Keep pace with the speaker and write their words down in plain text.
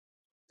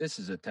This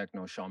is a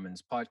Techno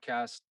Shamans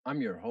podcast.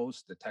 I'm your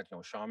host, the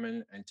Techno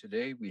Shaman, and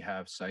today we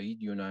have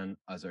Saeed Yunan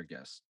as our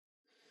guest.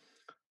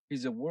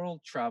 He's a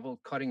world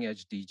travel cutting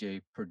edge DJ,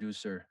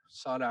 producer,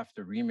 sought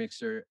after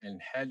remixer, and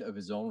head of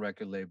his own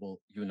record label,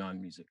 Yunan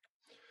Music.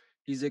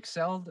 He's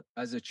excelled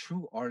as a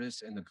true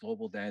artist in the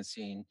global dance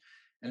scene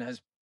and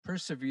has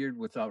persevered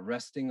without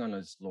resting on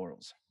his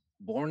laurels.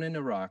 Born in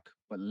Iraq,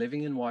 but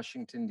living in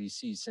Washington,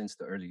 D.C. since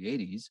the early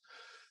 80s,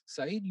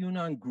 Saeed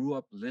Yunan grew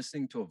up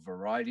listening to a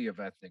variety of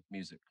ethnic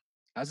music.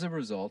 As a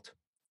result,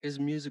 his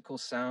musical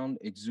sound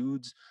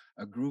exudes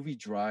a groovy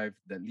drive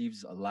that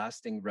leaves a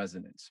lasting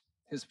resonance.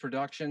 His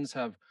productions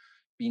have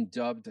been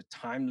dubbed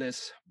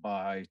timeless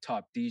by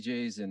top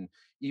DJs and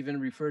even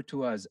referred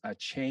to as a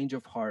change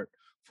of heart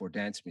for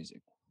dance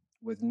music.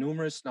 With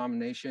numerous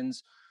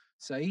nominations,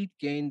 Saeed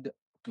gained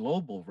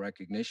global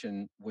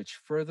recognition, which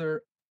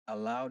further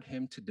allowed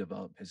him to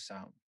develop his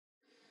sound.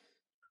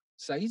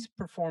 Saeed's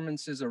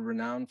performances are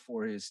renowned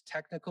for his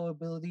technical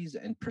abilities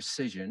and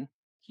precision.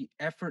 He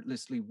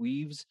effortlessly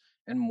weaves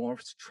and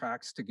morphs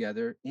tracks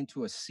together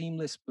into a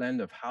seamless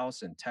blend of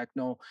house and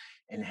techno,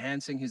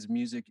 enhancing his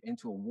music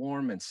into a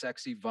warm and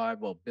sexy vibe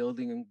while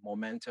building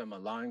momentum,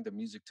 allowing the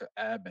music to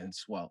ebb and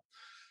swell.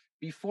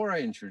 Before I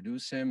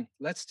introduce him,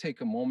 let's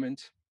take a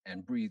moment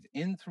and breathe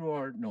in through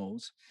our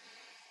nose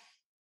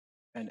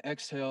and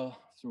exhale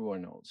through our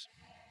nose.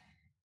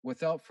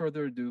 Without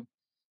further ado,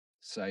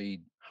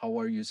 Saeed, how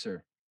are you,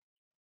 sir?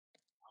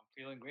 I'm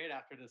feeling great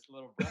after this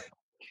little breath.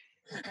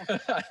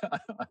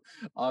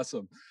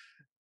 Awesome.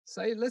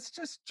 Say, let's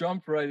just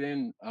jump right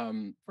in.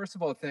 First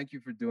of all, thank you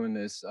for doing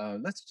this.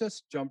 Let's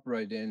just jump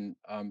right in.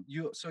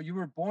 You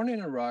were born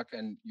in Iraq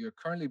and you're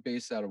currently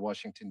based out of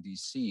Washington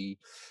D.C.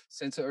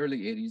 Since the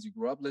early '80s, you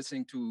grew up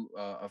listening to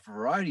a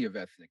variety of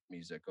ethnic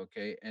music.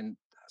 Okay, and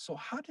so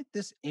how did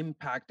this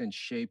impact and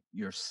shape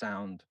your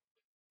sound?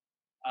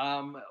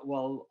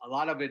 Well, a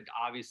lot of it,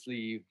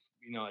 obviously,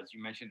 as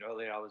you mentioned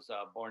earlier, I was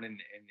born in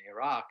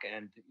Iraq,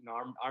 and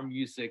our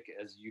music,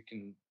 as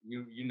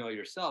you know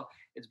yourself,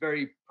 it's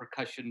very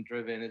percussion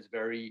driven. It's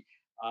very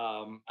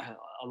a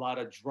lot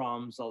of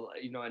drums, and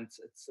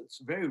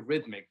it's very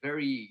rhythmic.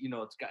 Very,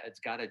 it's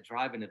got a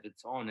drive in of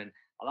its own, and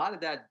a lot of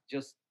that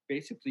just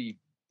basically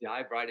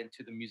dive right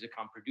into the music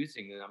I'm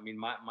producing. And I mean,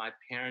 my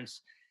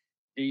parents,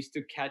 they used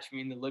to catch me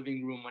in the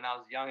living room when I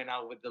was young and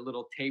out with the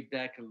little tape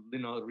deck and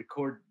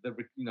record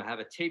have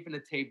a tape in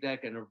the tape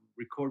deck and a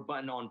record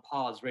button on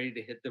pause, ready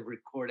to hit the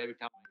record every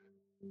time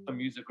some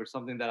music or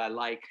something that I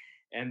like.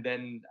 And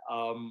then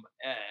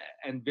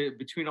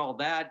between all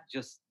that,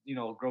 just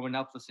growing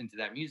up listening to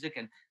that music,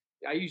 and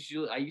I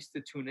used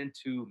to tune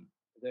into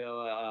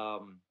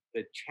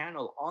the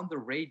channel on the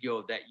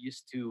radio that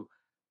used to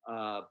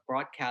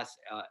broadcast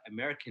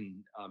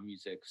American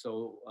music.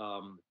 So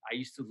I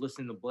used to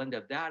listen to a blend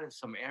of that and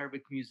some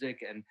Arabic music,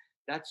 and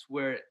that's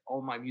where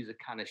all my music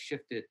kind of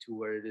shifted to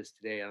where it is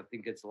today. I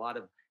think it's a lot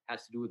of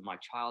has to do with my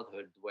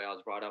childhood, the way I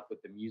was brought up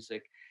with the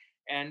music,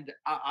 and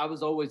I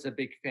was always a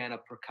big fan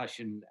of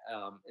percussion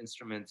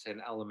instruments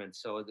and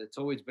elements. So it's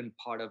always been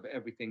part of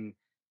everything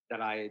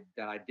that I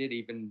did,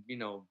 even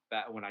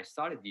back when I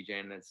started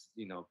DJing. That's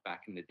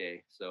back in the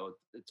day. So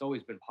it's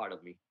always been part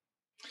of me.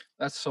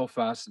 That's so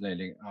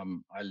fascinating.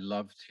 I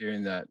loved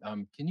hearing that.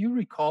 Can you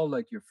recall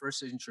like your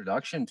first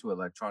introduction to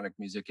electronic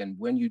music, and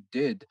when you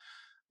did,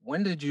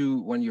 when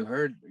you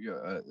heard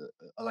your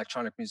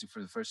electronic music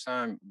for the first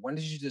time, when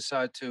did you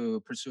decide to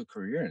pursue a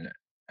career in it,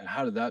 and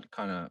how did that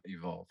kind of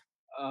evolve?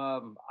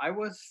 I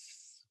was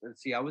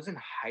let's see, I was in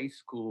high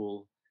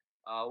school.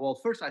 Well,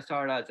 first I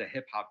started as a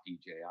hip hop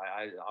DJ.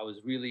 I was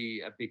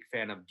really a big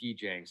fan of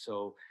DJing.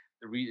 So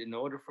in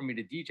order for me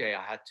to DJ,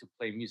 I had to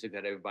play music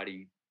that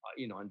everybody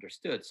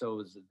understood. So it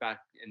was back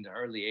in the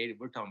early '80s.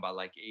 We're talking about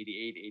like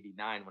 '88,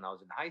 '89 when I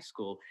was in high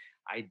school.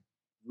 I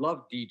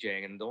loved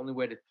DJing, and the only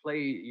way to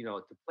play,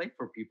 to play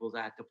for people is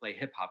I had to play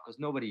hip hop because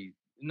nobody,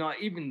 not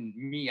even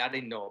me, I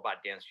didn't know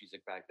about dance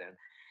music back then.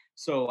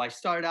 So I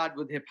started out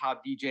with hip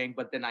hop DJing,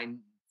 but then I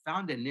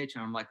found a niche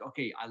and I'm like,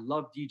 okay, I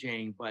love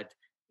DJing, but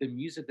the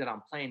music that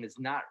I'm playing is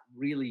not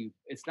really,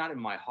 it's not in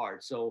my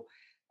heart. So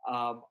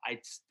I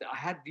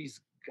had these,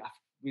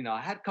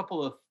 I had a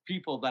couple of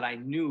people that I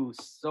knew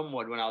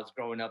somewhat when I was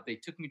growing up. They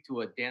took me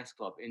to a dance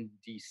club in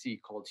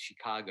DC called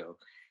Chicago.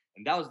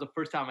 And that was the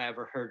first time I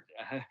ever heard.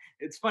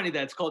 It's funny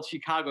that it's called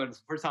Chicago, and it's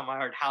the first time I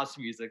heard house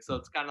music. So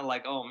it's kind of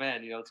like, oh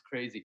man, it's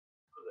crazy.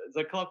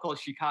 There's a club called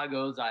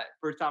Chicago's.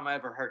 First time I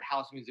ever heard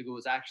house music, it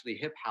was actually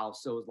hip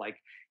house. So it was like,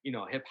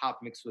 hip hop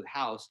mixed with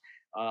house,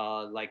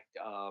 like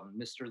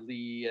Mr.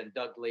 Lee and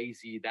Doug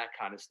Lazy, that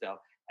kind of stuff.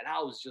 And I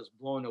was just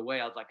blown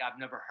away. I was like, I've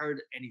never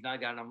heard anything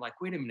like that. And I'm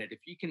like, wait a minute, if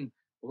you can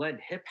blend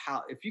hip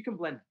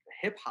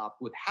hop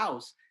with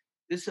house,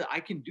 I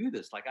can do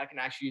this. Like I can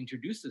actually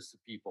introduce this to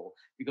people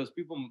because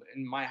people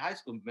in my high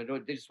school,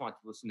 they just want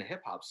to listen to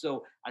hip hop.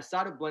 So I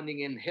started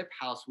blending in hip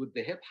house with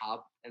the hip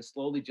hop and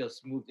slowly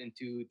just moved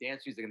into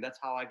dance music. And that's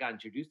how I got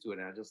introduced to it.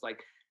 And I just like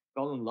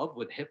fell in love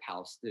with hip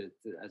house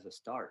as a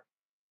start.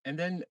 And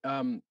then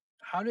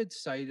How did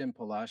Said and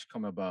Palash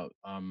come about?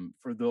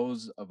 For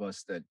those of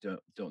us that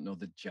don't know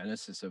the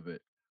genesis of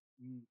it.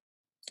 Mm.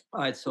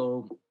 All right,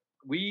 so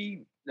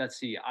let's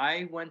see.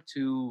 I went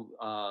to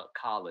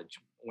college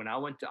when I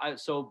went to.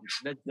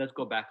 Let's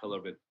go back a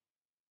little bit.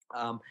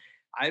 Um,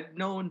 I've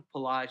known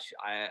Palash.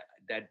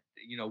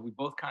 We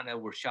both kind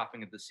of were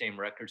shopping at the same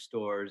record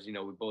stores. We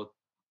both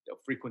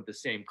frequent the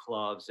same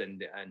clubs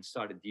and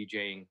started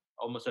DJing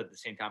almost at the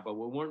same time. But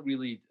we weren't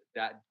really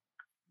that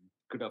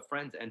good of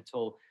friends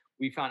until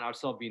we found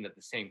ourselves being at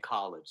the same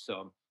college.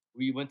 So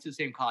we went to the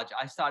same college.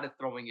 I started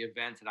throwing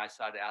events and I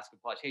started asking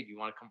Plush, hey, do you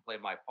want to come play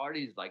my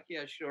party? He's like,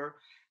 yeah, sure.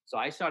 So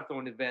I started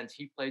throwing events.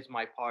 He plays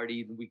my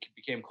party. We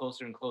became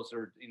closer and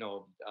closer,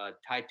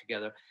 tied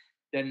together.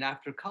 Then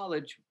after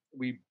college,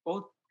 we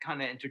both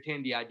kind of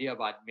entertained the idea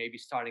about maybe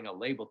starting a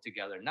label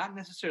together, not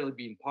necessarily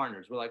being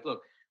partners. We're like,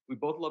 look, we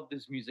both love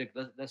this music.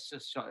 Let's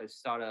just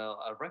start a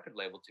record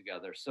label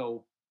together.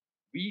 So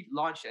we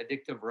launched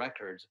Addictive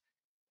Records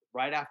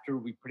right after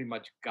we pretty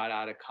much got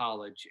out of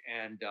college,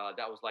 and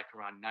that was like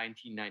around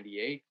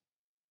 1998.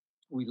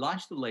 We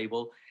launched the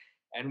label,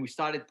 and we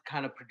started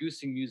kind of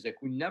producing music.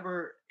 We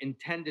never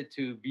intended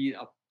to be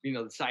a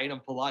the Said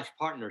and Palash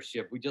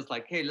partnership. We just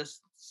like, hey,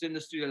 let's sit in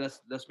the studio,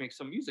 let's make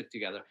some music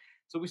together.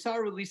 So we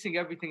started releasing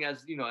everything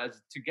as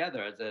as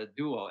together as a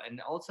duo,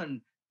 and all of a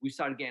sudden we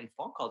started getting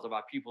phone calls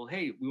about people.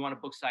 Hey, we want to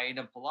book Said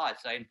and Palash.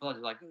 Said and Palash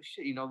are like, oh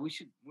shit,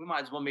 we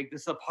might as well make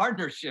this a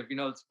partnership.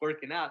 It's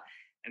working out,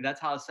 and that's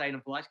how Said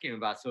and Palash came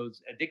about. So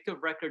it's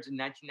Addictive Records in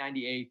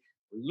 1998,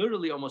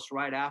 literally almost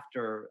right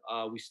after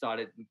we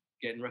started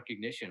getting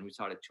recognition. We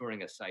started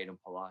touring as Said and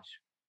Palash.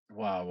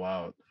 Wow,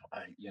 wow.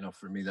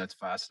 For me, that's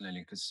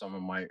fascinating because some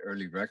of my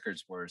early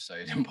records were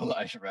Said and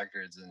Palash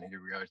records, and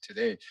here we are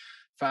today.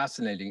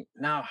 Fascinating.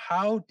 Now,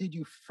 how did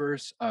you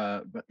first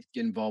get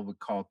involved with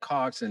Carl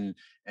Cox and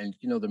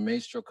the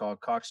maestro Carl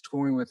Cox,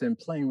 touring with him,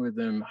 playing with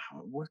him?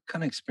 What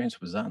kind of experience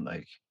was that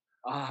like?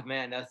 Ah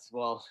man, that's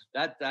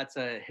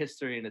a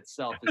history in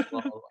itself as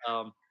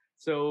well.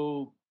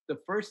 So the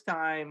first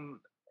time,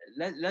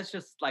 let's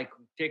just like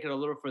take it a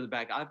little further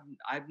back.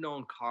 I've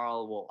known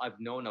Carl. Well, I've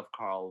known of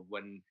Carl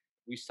when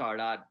we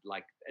started out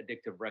like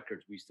Addictive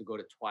Records. We used to go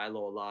to Twilo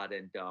a lot,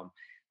 and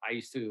I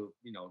used to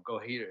go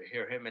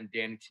hear him and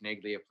Danny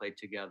Tenaglia play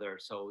together.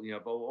 So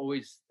but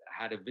always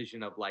had a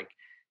vision of like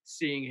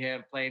seeing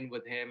him, playing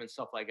with him, and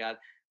stuff like that.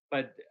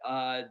 But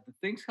the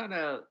things kind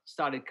of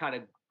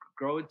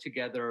growing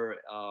together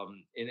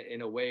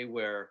in a way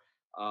where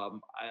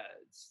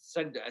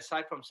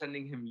aside from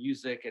sending him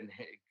music and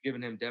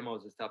giving him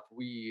demos and stuff,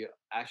 we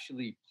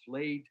actually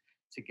played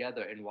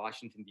together in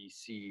Washington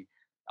D.C.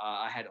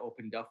 I had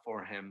opened up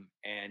for him,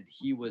 and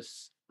he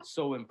was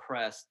so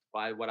impressed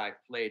by what I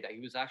played that he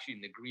was actually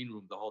in the green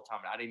room the whole time.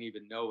 I didn't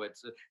even know it.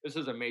 So this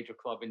is a major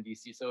club in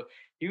DC. So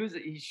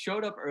he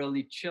showed up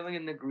early, chilling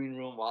in the green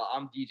room while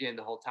I'm DJing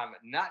the whole time,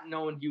 not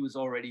knowing he was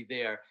already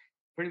there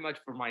pretty much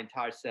for my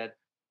entire set.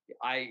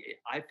 I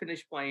I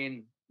finished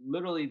playing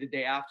literally the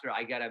day after.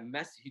 I got a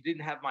message. He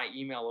didn't have my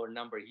email or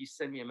number. He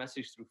sent me a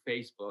message through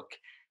Facebook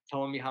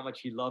telling me how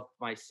much he loved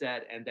my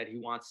set and that he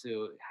wants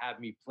to have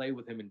me play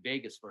with him in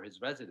Vegas for his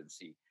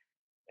residency.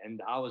 And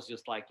I was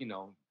just like,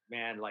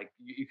 man, like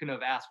you couldn't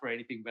have asked for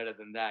anything better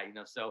than that.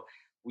 So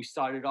we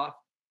started off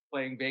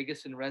playing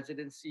Vegas in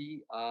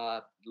residency.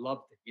 He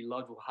loved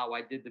how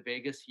I did the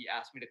Vegas. He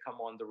asked me to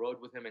come on the road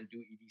with him and do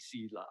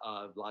EDC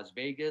Las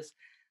Vegas,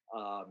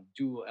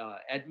 do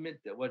Edmond.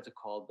 What's it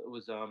called? It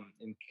was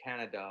in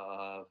Canada.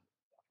 I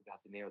forgot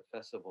the name of the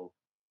festival.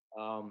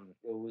 It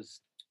was.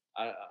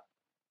 Uh,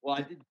 well,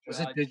 I Di- did.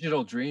 Was it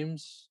Digital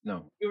Dreams?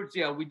 No.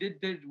 Yeah, we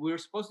were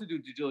supposed to do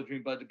Digital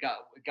Dream, but it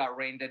got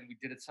rained and we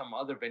did it some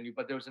other venue.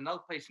 But there was another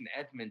place in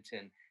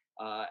Edmonton,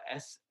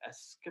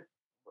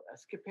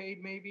 Escapade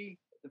maybe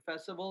the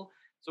festival.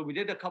 So we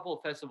did a couple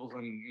of festivals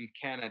in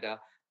Canada.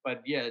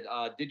 But yeah,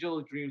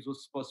 Digital Dreams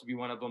was supposed to be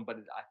one of them, but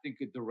I think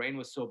the rain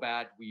was so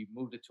bad we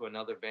moved it to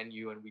another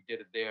venue and we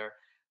did it there.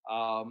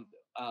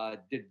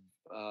 Did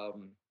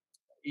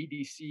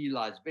EDC,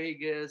 Las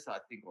Vegas, I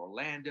think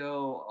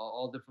Orlando,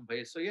 all different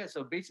places. So yeah,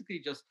 so basically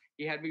just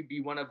he had me be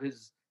one of the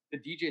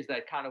DJs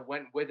that kind of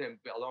went with him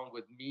along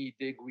with me,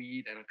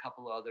 Digweed, and a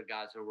couple of other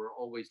guys that were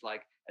always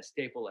like a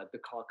staple at the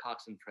Carl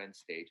Cox and Friends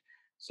stage.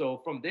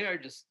 So from there,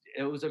 just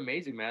it was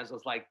amazing, man. So it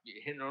was like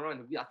hitting a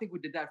run. I think we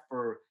did that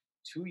for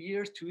 2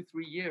 years, 3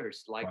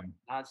 years, like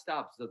Wow.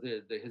 nonstop. So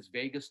his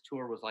Vegas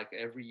tour was like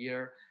every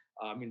year.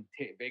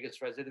 Vegas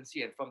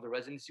residency, and from the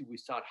residency, we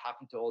started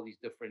hopping to all these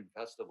different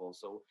festivals.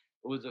 So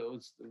it was a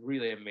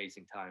really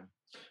amazing time.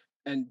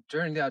 And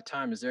during that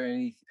time, is there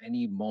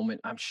any moment?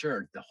 I'm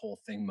sure the whole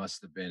thing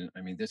must have been.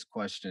 I mean, this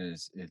question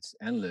is it's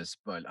endless,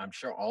 but I'm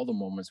sure all the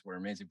moments were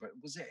amazing. But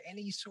was there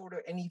any sort of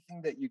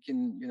anything that you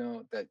can,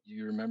 that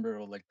you remember,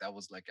 or like that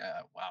was like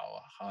a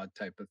wow, aha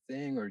type of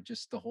thing, or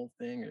just the whole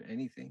thing, or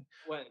anything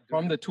When during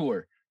from the the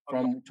tour,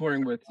 from the from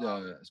touring with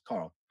um,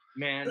 Carl?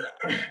 man,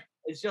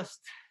 it's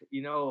just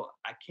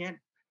I can't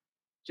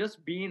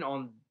just being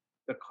on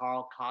the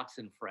Carl Cox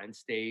and Friends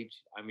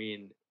stage. I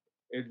mean,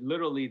 it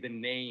literally the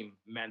name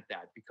meant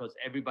that because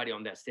everybody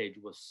on that stage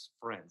was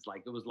friends.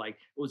 Like it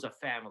was a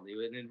family,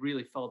 and it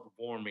really felt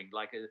warming.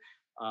 Like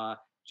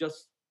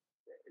just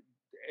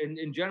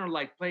in general,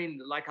 like playing,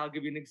 like I'll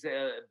give you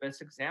an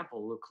best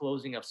example, the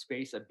closing of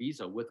Space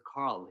Ibiza with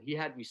Carl. He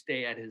had me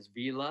stay at his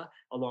villa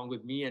along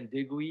with me and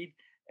Digweed,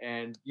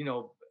 and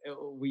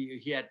we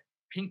he had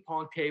ping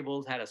pong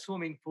tables, had a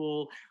swimming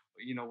pool.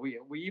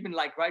 We even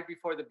like right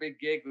before the big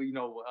gig, we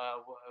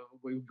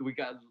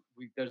got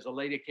there's a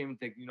lady came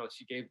to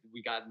she gave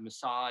we got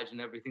massage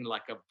and everything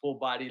like a full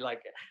body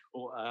like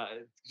uh,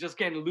 just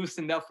getting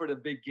loosened up for the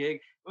big gig.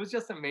 It was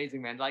just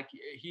amazing, man. Like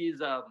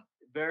he's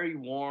very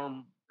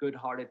warm,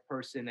 good-hearted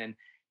person,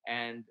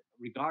 and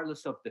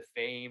regardless of the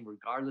fame,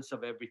 regardless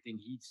of everything,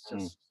 he's Mm.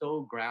 just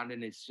so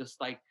grounded. It's just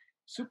like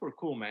super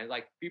cool, man.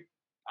 Like people,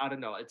 I don't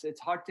know.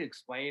 It's hard to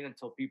explain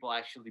until people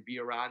actually be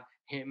around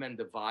him and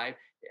the vibe,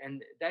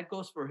 and that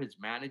goes for his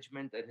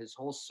management and his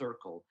whole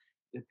circle.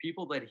 The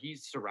people that he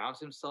surrounds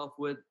himself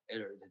with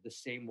are the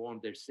same one.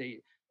 They're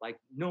say like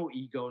no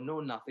ego,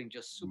 no nothing,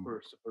 just Mm.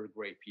 super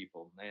great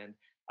people. And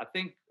I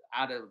think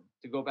out of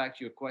to go back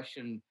to your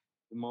question,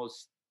 the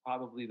most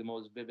probably the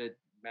most vivid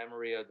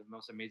memory or the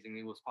most amazing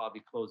thing was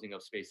probably closing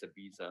of Space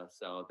Ibiza.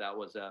 So that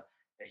was a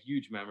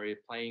huge memory.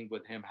 Playing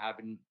with him,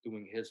 having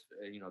doing his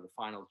the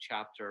final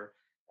chapter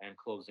and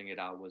closing it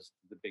out was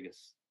the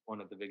biggest one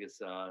of the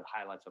biggest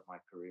highlights of my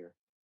career.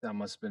 That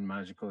must have been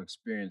magical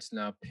experience.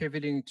 Now,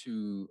 pivoting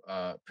to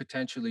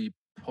potentially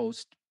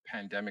post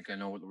pandemic, I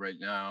know right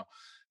now,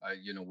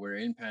 we're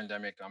in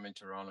pandemic. I'm in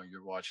Toronto.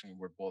 You're watching.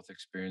 We're both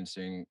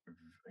experiencing,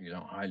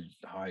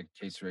 high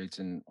case rates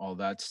and all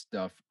that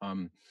stuff.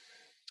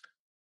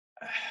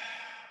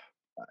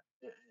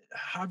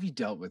 How have you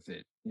dealt with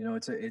it?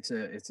 It's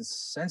a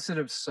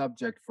sensitive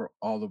subject for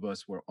all of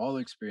us. We're all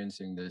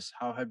experiencing this.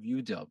 How have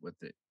you dealt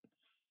with it?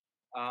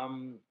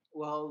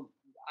 Well,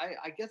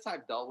 I guess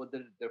I've dealt with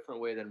it a different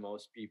way than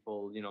most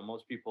people.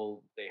 Most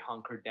people they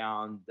hunker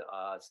down,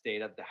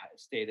 stayed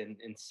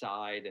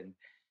inside, and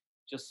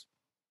just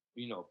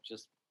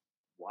just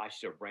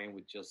wash their brain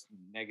with just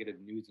negative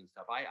news and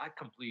stuff. I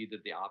completely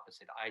did the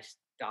opposite. I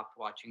stopped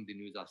watching the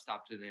news. I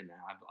stopped it in.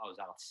 I was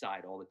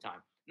outside all the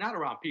time, not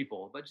around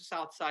people, but just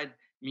outside,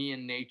 me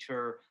in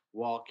nature,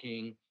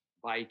 walking,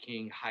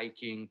 biking,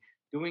 hiking,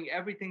 doing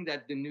everything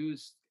that the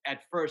news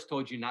at first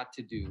told you not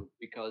to do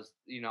because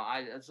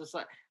it's just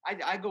like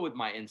I go with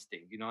my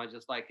instinct. I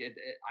just like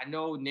I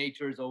know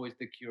nature is always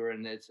the cure,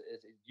 and it's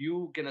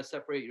you gonna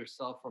separate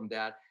yourself from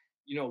that.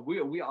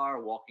 We are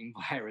a walking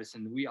virus,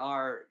 and we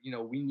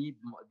need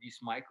these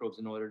microbes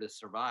in order to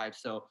survive.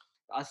 So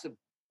us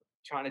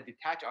trying to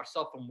detach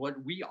ourselves from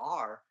what we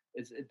are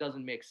it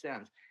doesn't make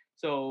sense.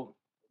 So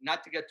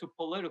not to get too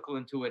political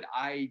into it,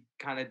 I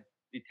kind of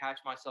detach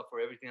myself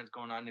from everything that's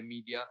going on in the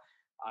media.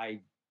 I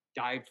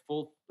dived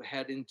full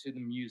head into the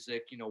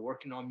music,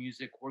 working on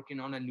music, working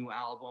on a new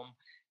album.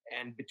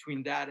 And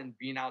between that and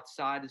being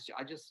outside,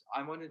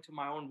 I went into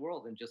my own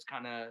world and just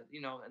kind of,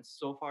 and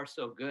so far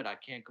so good. I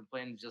can't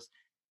complain. Just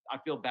I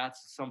feel bad to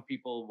some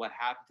people what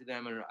happened to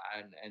them,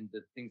 and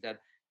the things that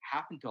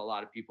happened to a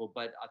lot of people.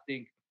 But I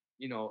think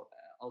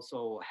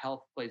also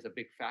health plays a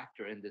big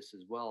factor in this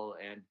as well,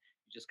 and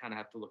you just kind of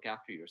have to look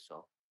after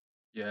yourself.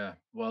 Yeah,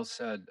 well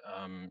said.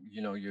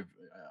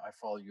 I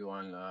follow you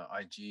on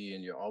IG,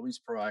 and you're always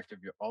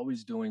proactive. You're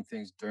always doing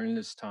things during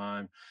this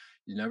time.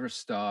 You never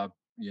stop.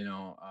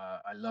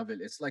 I love it.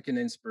 It's like an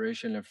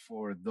inspiration and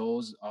for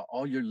those.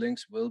 All your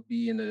links will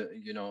be in the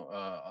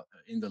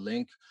in the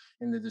link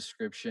in the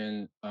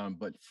description.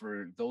 But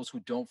for those who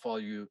don't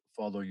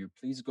follow you,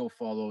 please go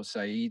follow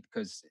Saeed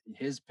because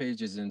his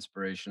page is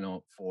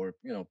inspirational for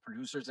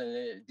producers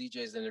and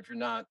DJs. And if you're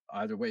not,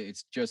 either way,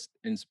 it's just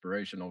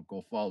inspirational.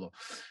 Go follow.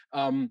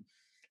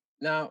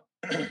 Now,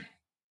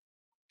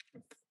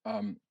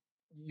 um,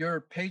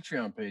 your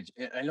Patreon page.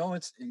 I know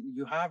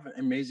you have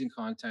amazing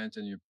content,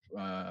 and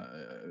uh,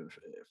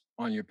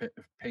 on your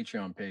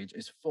Patreon page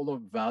is full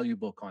of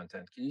valuable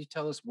content. Can you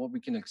tell us what we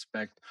can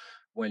expect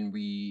when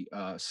we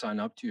sign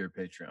up to your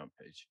Patreon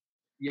page?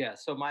 Yeah,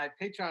 so my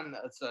Patreon,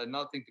 it's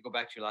another thing to go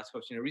back to your last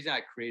question. The reason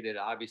I created,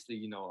 obviously,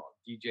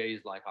 DJs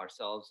like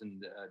ourselves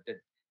and that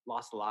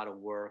lost a lot of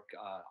work.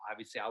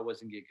 Obviously, I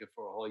wasn't gigging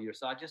for a whole year.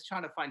 So I just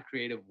trying to find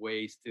creative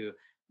ways to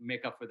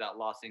make up for that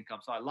lost income.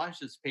 So I launched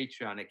this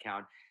Patreon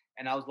account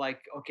and I was like,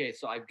 okay,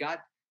 so I've got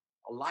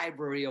a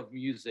library of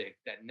music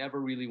that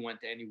never really went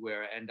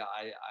anywhere. And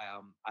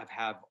I've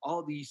have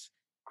all these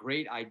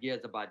great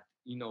ideas about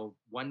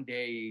one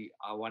day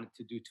I wanted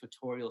to do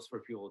tutorials for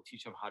people,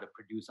 teach them how to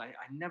produce. I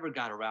never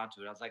got around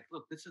to it. I was like,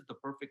 look, this is the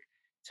perfect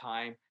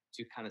time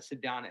to kind of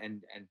sit down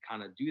and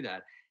kind of do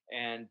that.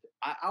 And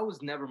I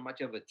was never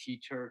much of a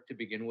teacher to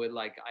begin with.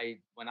 Like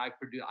when I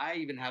produce, I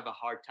even have a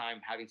hard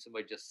time having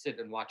somebody just sit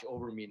and watch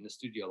over me in the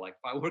studio. Like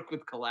if I work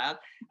with collab,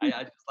 I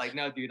just like,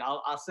 no, dude,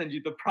 I'll send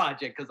you the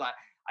project because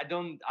I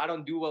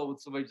don't do well with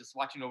somebody just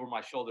watching over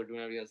my shoulder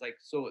doing everything. It's like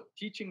so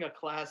teaching a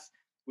class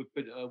with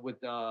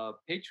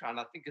Patreon,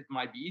 I think it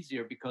might be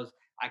easier because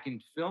I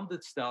can film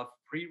the stuff,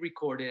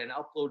 pre-record it, and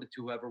upload it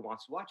to whoever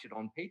wants to watch it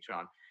on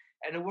Patreon.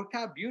 and it worked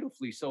out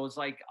beautifully. So it's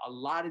like a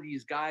lot of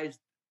these guys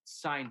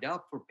signed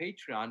up for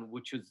Patreon,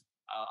 which was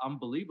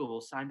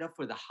unbelievable. Signed up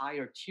for the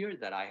higher tier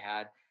that I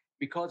had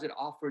because it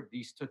offered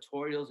these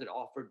tutorials. It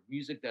offered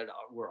music that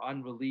were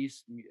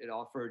unreleased. It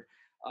offered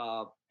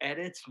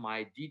edits,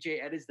 my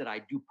DJ edits that I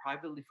do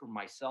privately for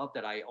myself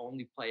that I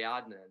only play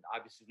out, and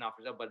obviously it's not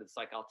for them, but it's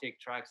like I'll take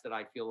tracks that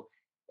I feel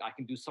I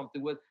can do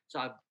something with.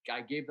 So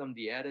I gave them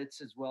the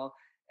edits as well,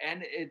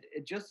 and it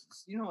just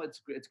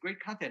it's great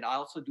content. I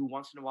also do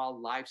once in a while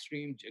live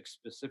stream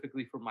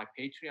specifically for my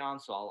Patreon,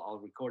 so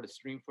I'll record a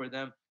stream for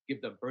them,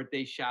 give them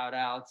birthday shout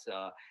outs,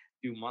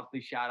 do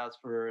monthly shout outs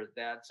for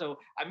that. So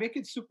I make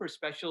it super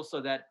special so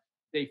that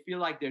they feel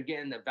like they're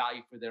getting the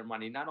value for their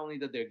money. Not only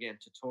that they're getting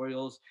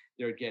tutorials,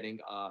 they're getting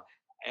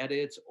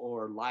edits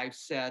or live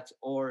sets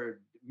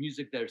or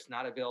music that's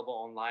not available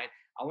online.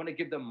 I want to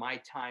give them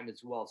my time as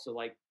well. So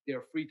like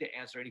they're free to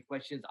answer any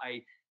questions.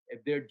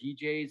 If they're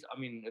DJs, I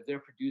mean, if they're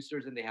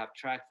producers and they have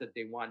tracks that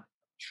they want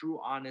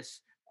true,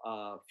 honest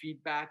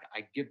feedback,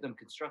 I give them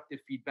constructive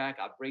feedback.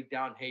 I break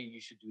down, hey,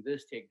 you should do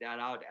this, take that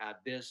out, add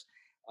this,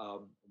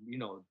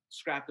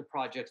 scrap the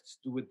projects,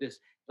 do with this,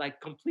 like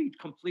complete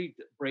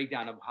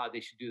breakdown of how they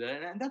should do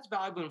that, and that's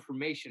valuable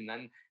information.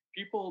 And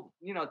people,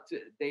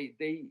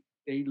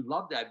 they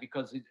love that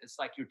because it's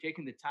like you're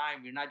taking the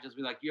time. You're not just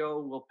be like, yo,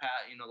 we'll pass,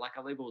 like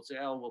a label would say,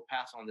 oh, we'll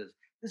pass on this.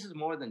 This is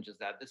more than just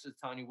that. This is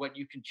telling you what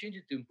you can change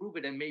it to improve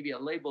it, and maybe a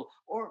label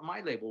or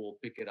my label will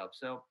pick it up.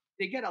 So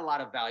they get a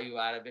lot of value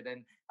out of it.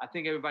 And I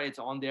think everybody that's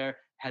on there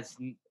has.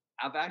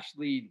 I've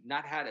actually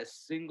not had a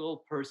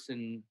single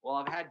person. Well,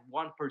 I've had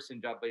one person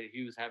drop, but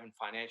he was having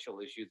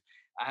financial issues.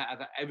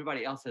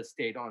 Everybody else has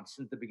stayed on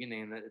since the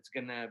beginning, and it's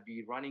gonna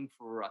be running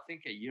for I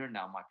think a year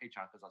now. My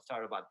Patreon, because I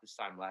started about this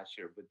time last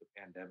year with the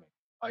pandemic.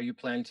 Are you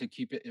planning to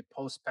keep it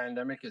post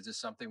pandemic? Is this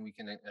something we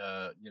can,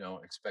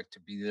 expect to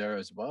be there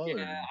as well? Yeah,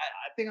 Or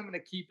I think I'm gonna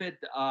keep it.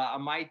 I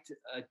might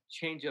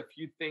change a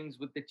few things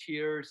with the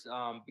tiers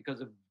because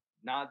of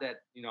now that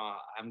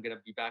I'm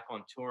gonna be back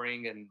on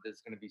touring and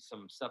there's gonna be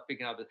some stuff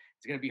picking up.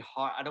 It's gonna be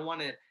hard. I don't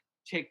want to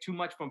take too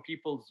much from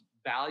people's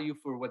value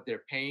for what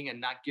they're paying and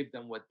not give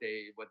them what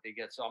they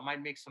get. So I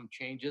might make some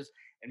changes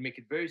and make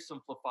it very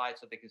simplified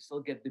so they can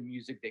still get the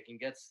music. They can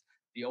get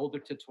the older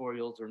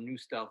tutorials or new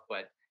stuff,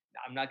 but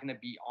I'm not gonna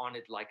be on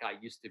it like I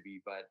used to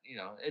be. But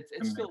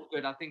it's still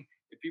good. I think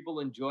if people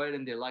enjoy it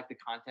and they like the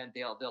content,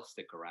 they'll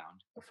stick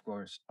around. of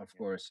course, of Yeah.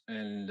 course.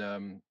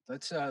 And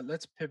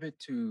let's pivot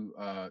to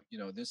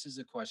this is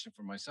a question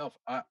for myself.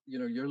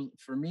 You're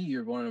for me,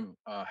 you're one of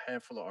a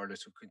handful of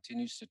artists who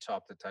continues to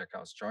top the tech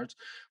house charts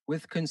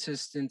with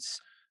consistent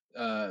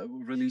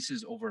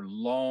releases over a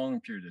long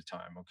period of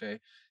time. Okay,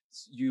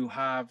 you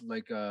have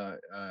like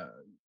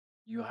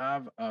you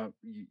have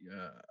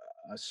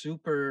a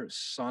super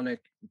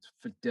sonic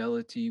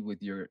fidelity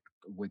with your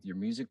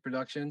music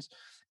productions.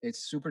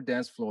 It's super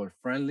dance floor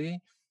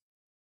friendly,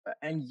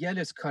 and yet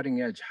it's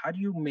cutting edge. How do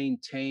you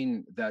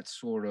maintain that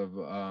sort of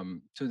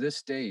to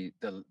this day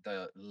the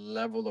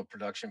level of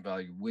production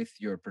value with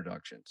your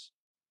productions?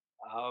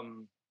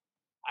 Um,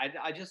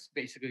 I just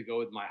basically go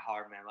with my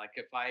heart, man. Like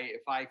if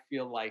I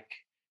feel like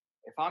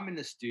if I'm in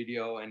the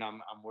studio and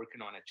I'm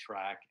working on a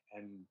track,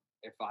 and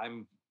if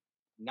I'm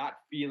not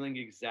feeling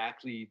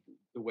exactly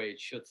the way it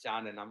should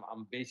sound, and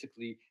I'm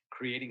basically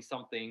creating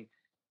something,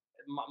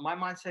 my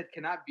mindset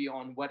cannot be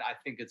on what I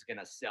think it's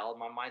gonna sell.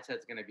 My mindset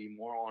is gonna be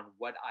more on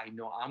what I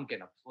know I'm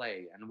gonna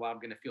play and what I'm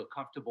gonna feel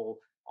comfortable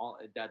on,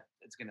 that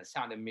it's gonna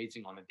sound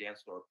amazing on the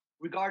dance floor,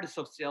 regardless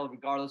of sale,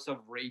 regardless of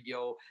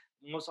radio.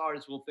 Most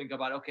artists will think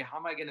about, okay, how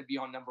am I gonna be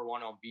on number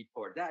one on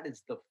Beatport? That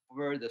is the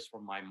furthest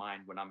from my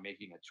mind when I'm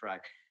making a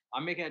track.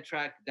 I'm making a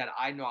track that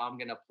I know I'm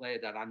gonna play,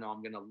 that I know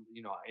I'm gonna,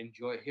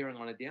 enjoy hearing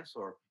on a dance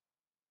floor.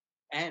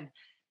 And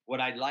what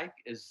I like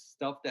is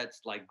stuff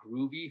that's like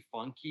groovy,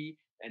 funky,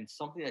 and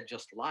something that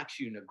just locks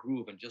you in a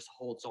groove and just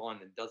holds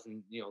on and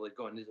doesn't, let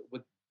go. And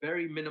with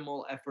very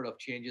minimal effort of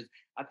changes.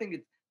 I think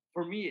it's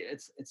for me,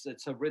 it's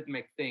a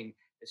rhythmic thing.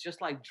 It's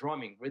just like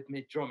drumming,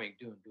 rhythmic drumming,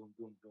 doom, doom,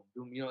 doom, doom,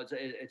 doom.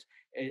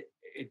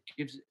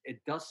 It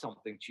does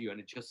something to you, and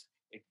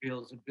it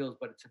builds and builds,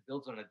 but it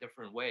builds on a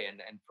different way.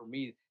 And for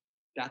me,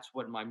 that's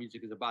what my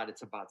music is about.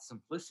 It's about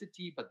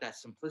simplicity, but that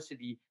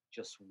simplicity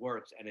just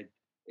works, and it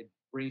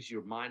brings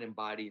your mind and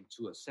body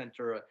into a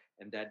center,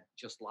 and that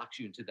just locks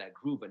you into that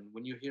groove. And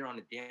when you're here on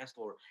the dance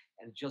floor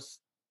and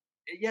just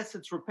yes,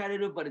 it's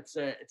repetitive, but it's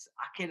I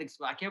can't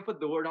explain, I can't put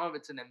the word on it.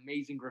 It's an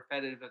amazing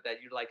repetitive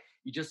that you're like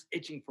you're just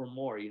itching for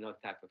more,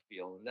 type of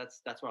feel. And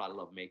that's what I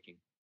love making.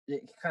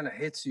 It kind of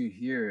hits you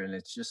here, and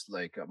it's just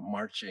like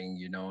marching.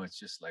 It's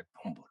just like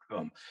boom,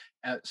 boom,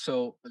 boom.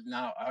 So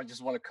now I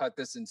just want to cut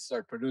this and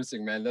start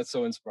producing, man. That's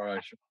so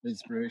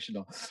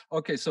inspirational.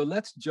 Okay, so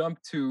let's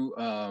jump to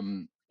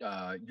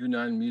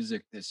Yunnan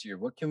music this year.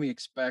 What can we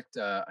expect?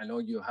 I know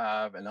you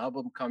have an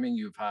album coming.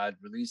 You've had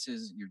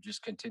releases. You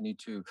just continue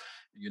to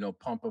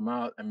pump them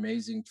out.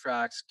 Amazing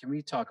tracks. Can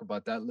we talk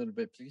about that a little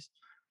bit, please?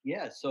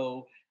 Yeah,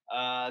 so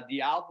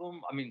the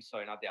album, I mean,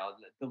 sorry, not the album,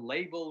 the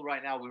label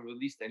right now, we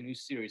released a new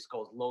series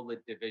called Low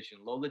Lit Division.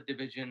 Low Lit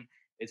Division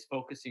It's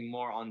focusing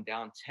more on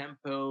down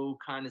tempo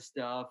kind of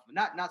stuff.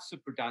 Not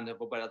super down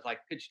tempo, but it's like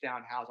pitch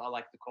down house. I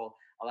like to call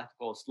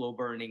it slow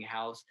burning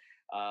house.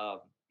 Uh,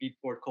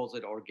 Beatport calls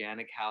it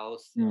organic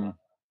house. Mm.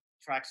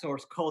 Track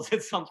Source calls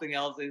it something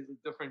else. It's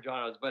different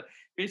genres, but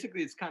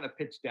basically it's kind of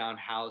pitched down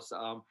house.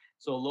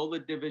 So Lola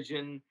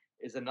Division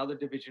is another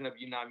division of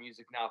Yunnan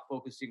Music now,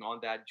 focusing on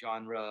that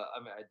genre,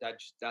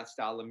 that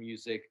style of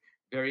music.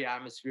 Very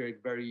atmospheric,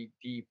 very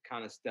deep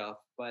kind of stuff.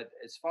 But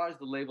as far as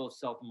the label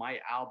itself, my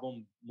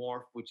album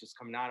Morph, which is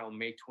coming out on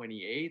May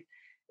 28th,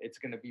 it's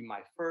going to be my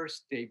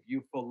first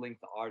debut full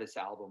length artist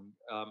album.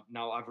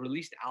 Now, I've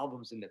released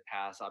albums in the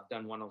past. I've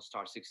done one on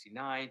Star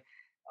 69,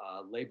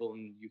 label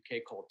in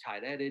UK called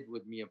Tight Edit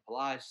with me and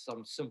Palaj,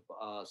 some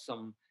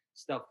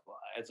stuff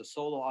as a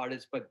solo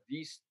artist. But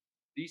these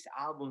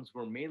albums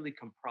were mainly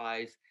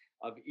comprised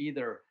of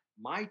either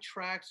my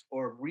tracks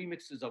or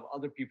remixes of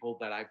other people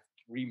that I've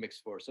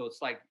remixed for. So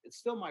it's like it's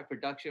still my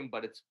production,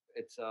 but it's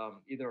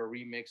either a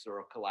remix or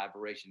a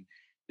collaboration.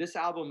 This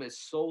album is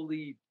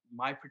solely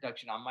my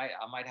production. I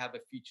might have a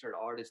featured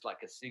artist like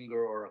a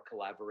singer or a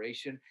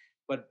collaboration,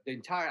 but the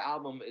entire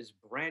album is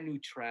brand new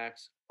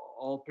tracks,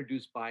 all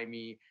produced by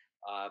me,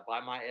 by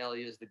my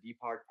alias, the Deep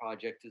Heart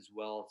Project as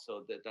well.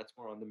 So that's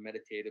more on the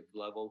meditative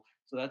level.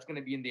 So that's going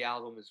to be in the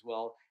album as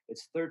well.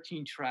 It's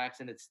 13 tracks,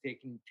 and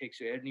takes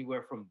you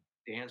anywhere from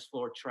dance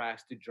floor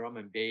tracks to drum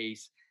and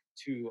bass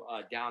to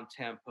down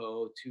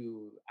tempo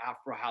to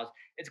Afro house.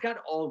 It's got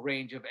all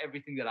range of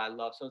everything that I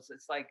love. So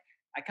it's like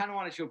I kind of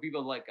want to show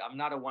people like I'm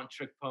not a one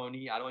trick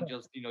pony. I don't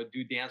just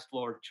do dance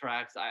floor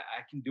tracks. I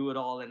can do it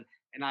all, and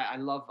I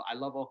love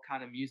all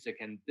kind of music.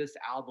 And this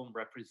album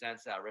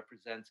represents that.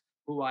 Represents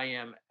who I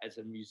am as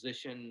a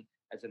musician,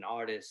 as an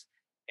artist,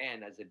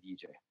 and as a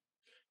DJ.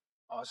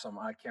 Awesome.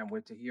 I can't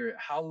wait to hear it.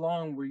 How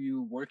long were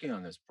you working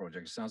on this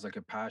project? It sounds like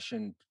a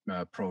passion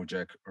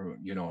project, or,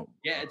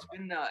 Yeah,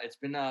 it's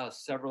been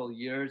several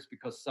years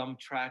because some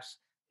tracks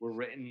were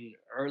written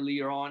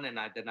earlier on, and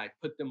I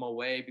put them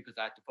away because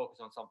I had to focus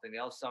on something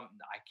else. Some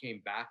I came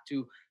back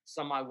to.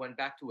 Some I went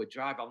back to a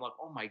drive. I'm like,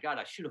 oh my god,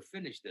 I should have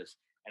finished this,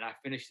 and I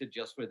finished it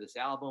just for this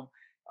album.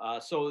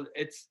 So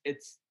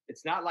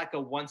it's not like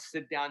a one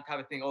sit down type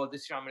of thing. Oh,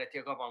 this year I'm going to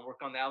take off and work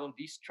on the album.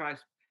 These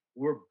tracks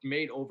were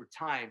made over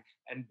time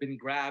and been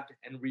grabbed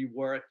and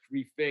reworked,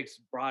 refixed,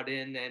 brought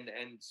in, and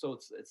so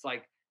it's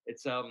like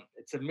it's a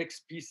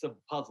mixed piece of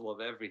puzzle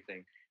of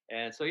everything.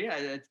 And so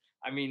yeah,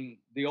 I mean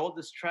the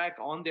oldest track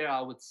on there,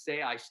 I would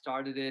say I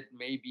started it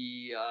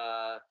maybe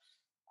I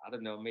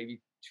don't know,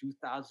 maybe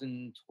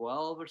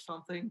 2012 or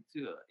something.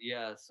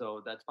 Yeah,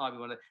 so that's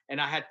probably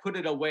and I had put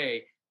it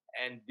away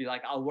and be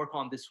like, I'll work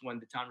on this when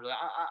the time.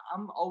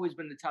 I'm always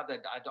been the type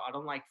that I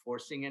don't like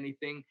forcing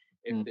anything.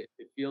 If Mm.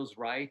 it feels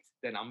right,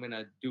 then I'm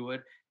gonna do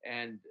it.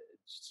 And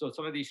so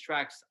some of these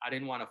tracks I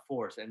didn't want to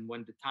force. And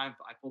when the time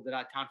I pulled it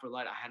out, time for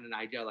light, I had an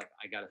idea like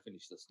I gotta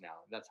finish this now.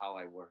 That's how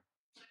I work.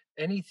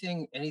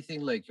 Anything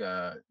like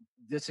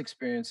this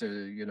experience,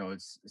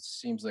 it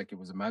seems like it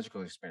was a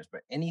magical experience,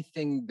 but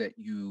anything that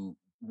you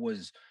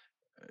was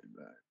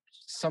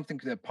something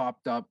that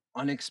popped up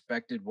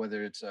unexpected,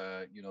 whether it's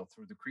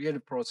through the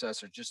creative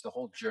process or just the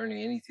whole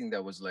journey, anything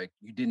that was like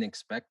you didn't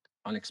expect,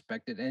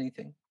 unexpected,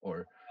 anything,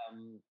 or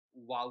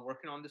While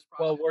working on this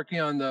while project,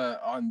 working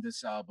on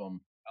this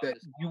album on that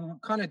this you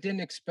kind of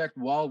didn't expect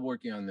while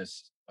working on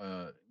this,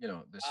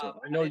 this sort.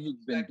 I know I didn't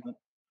you've been expect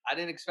I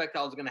didn't expect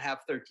I was gonna have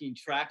 13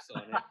 tracks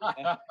on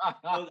it.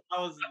 I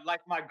was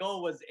like, my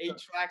goal was 8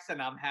 tracks,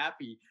 and I'm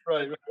happy. But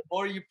right, right. the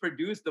more you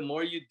produce, the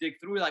more you dig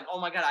through. Like, oh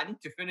my god, I need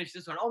to finish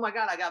this one. Oh my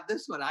god, I got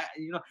this one.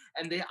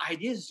 And the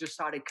ideas just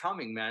started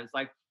coming, man. It's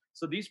like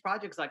so these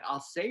projects, like I'll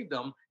save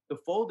them. The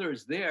folder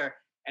is there,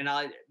 and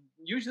I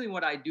usually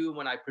what I do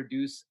when I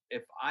produce,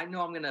 if I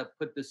know I'm gonna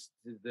put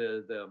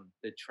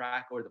the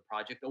track or the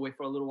project away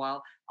for a little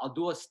while, I'll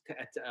do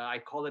I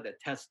call it a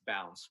test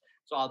bounce.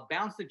 So I'll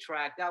bounce the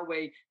track. That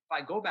way, if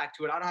I go back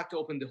to it, I don't have to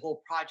open the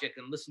whole project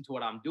and listen to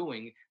what I'm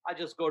doing. I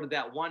just go to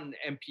that one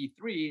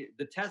MP3,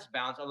 the test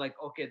bounce. I'm like,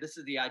 okay, this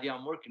is the idea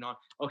I'm working on.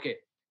 Okay.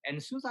 And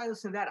as soon as I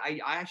listen to that,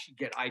 I actually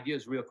get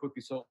ideas real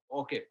quickly. So,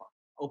 okay,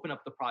 open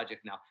up the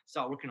project now,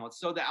 start working on it.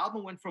 So the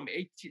album went from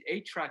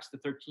eight tracks to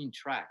 13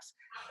 tracks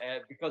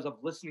because of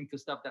listening to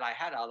stuff that I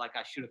had. I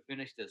should have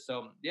finished this.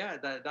 So yeah,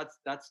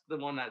 that's the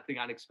one I think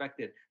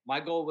unexpected. My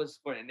goal was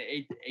for an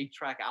eight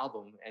track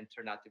album and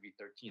turned out to be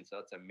 13. So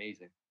that's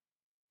amazing.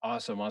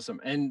 Awesome,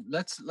 awesome. And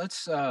let's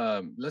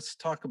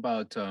talk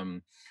about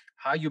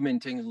how you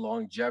maintain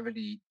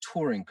longevity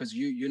touring, because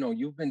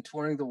you've been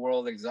touring the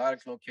world, exotic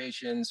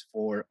locations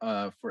for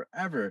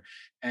forever,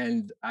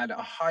 and at a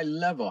high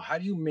level. How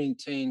do you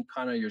maintain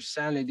kind of your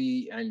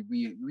sanity? And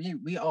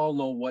we all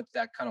know what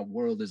that kind of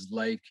world is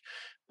like,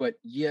 but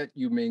yet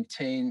you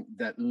maintain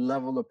that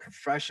level of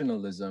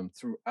professionalism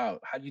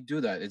throughout. How do you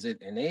do that? Is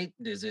it innate?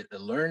 Is it a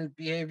learned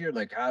behavior?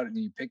 Like, how do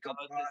you pick up?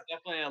 It's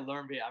definitely a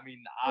learn bit. I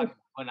mean,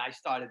 when I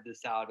started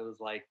this out, it was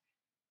like,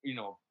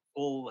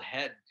 full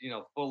head,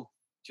 full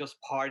just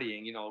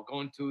partying,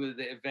 going to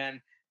the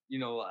event.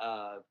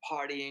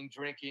 partying,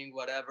 drinking,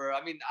 whatever.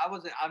 I mean, I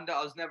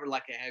was never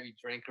like a heavy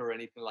drinker or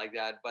anything like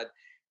that. But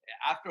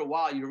after a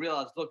while, you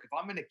realize, look, if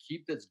I'm going to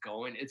keep this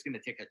going, it's going to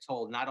take a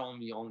toll, not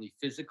only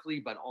physically,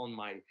 but on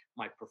my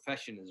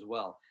profession as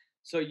well.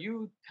 So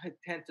you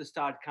tend to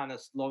start kind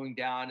of slowing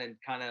down and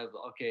kind of,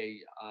 okay,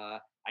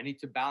 I need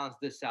to balance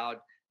this out,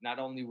 not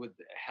only with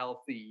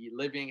healthy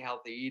living,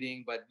 healthy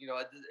eating, but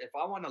if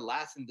I want to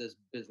last in this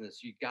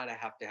business, you gotta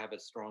have to have a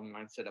strong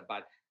mindset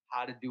about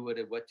how to do it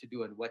and what to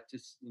do and what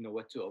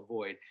to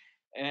avoid.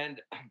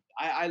 And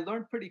I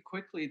learned pretty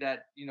quickly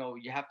that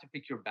you have to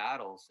pick your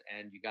battles,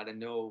 and you got to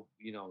know,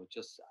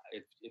 just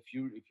if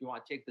you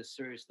want to take this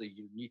seriously,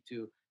 you need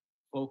to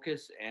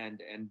focus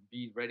and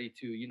be ready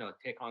to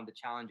take on the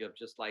challenge of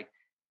just like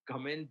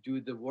come in,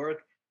 do the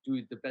work,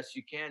 do the best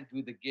you can,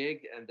 do the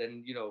gig, and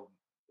then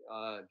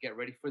get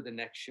ready for the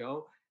next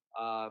show.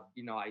 I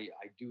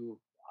do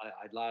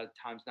a lot of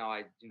times now.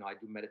 I do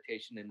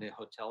meditation in the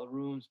hotel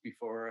rooms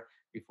before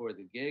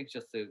the gigs,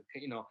 just to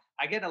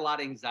I get a lot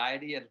of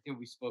anxiety. I think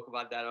we spoke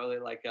about that earlier.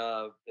 Like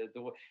I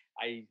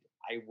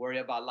I worry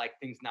about like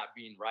things not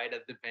being right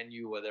at the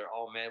venue, whether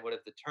oh man, what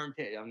if the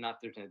turntable? I'm not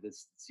there. The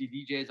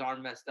CDJs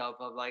aren't messed up.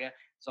 Of like,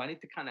 so I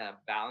need to kind of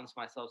balance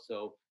myself.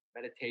 So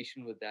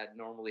meditation with that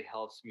normally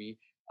helps me.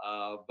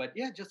 But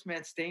yeah, just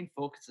man, staying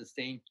focused and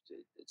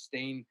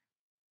staying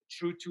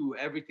true to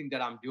everything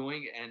that I'm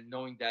doing, and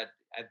knowing that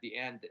at the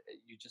end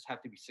you just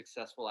have to be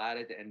successful at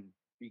it and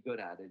be good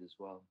at it as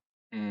well.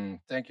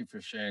 Thank you for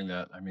sharing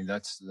that. I mean,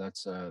 that's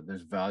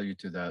there's value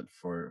to that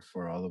for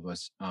all of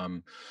us.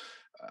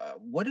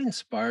 What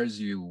inspires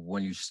you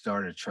when you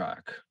start a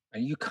track?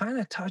 And you kind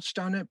of touched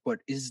on it, but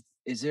is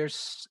there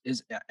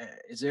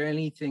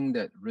anything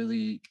that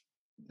really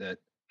that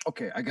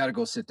okay? I got to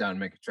go sit down and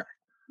make a track.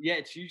 Yeah,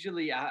 it's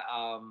usually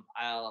after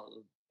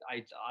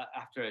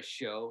a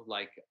show,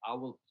 like I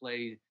will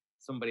play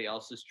somebody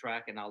else's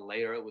track and I'll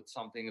layer it with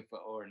something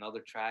or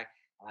another track.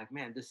 I'm like,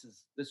 man, this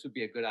would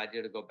be a good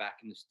idea to go back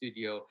in the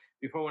studio.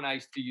 Before, when I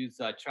used to use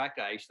Track,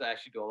 I used to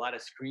actually do a lot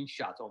of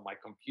screenshots on my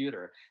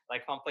computer.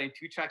 Like if I'm playing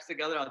two tracks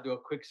together, I'll do a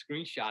quick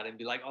screenshot and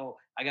be like, oh,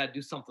 I got to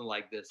do something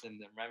like this,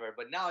 and then remember.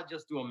 But now I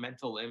just do a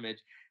mental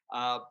image.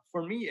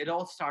 For me, it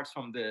all starts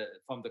from the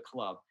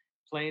club,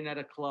 playing at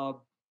a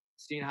club,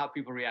 seeing how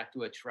people react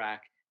to a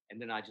track, and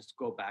then I just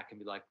go back and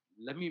be like,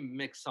 let me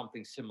mix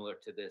something similar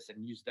to this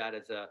and use that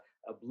as a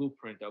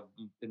blueprint of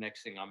the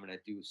next thing I'm gonna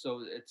do.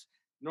 So it's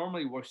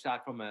normally works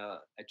out from a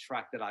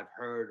track that I've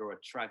heard or a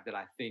track that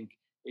I think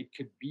it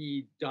could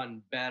be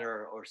done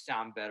better or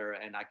sound better,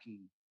 and I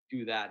can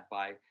do that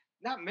by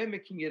not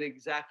mimicking it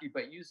exactly,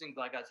 but using,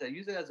 like I said,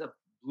 use it as a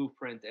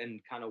blueprint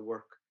and kind of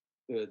work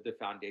the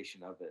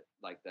foundation of it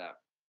like that.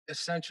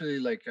 Essentially,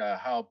 like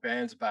how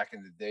bands back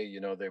in the day,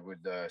 they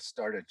would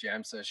start a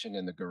jam session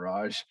in the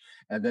garage,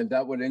 and then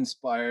that would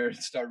inspire and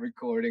start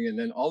recording, and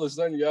then all of a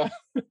sudden, yeah,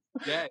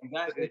 Yeah,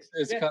 exactly.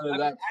 it's Yeah, kind I of mean,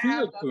 that I have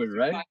feel that to it, too.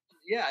 right?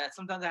 Yeah,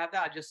 sometimes I have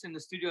that. I just sit in the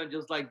studio and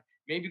just like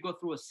maybe go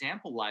through a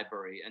sample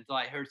library until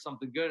I heard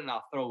something good, and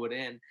I'll throw it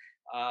in.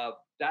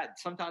 That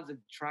sometimes the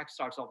track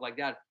starts off like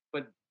that,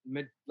 but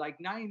like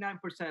 99%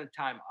 of the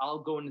time, I'll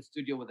go in the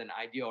studio with an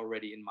idea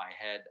already in my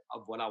head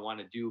of what I want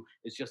to do.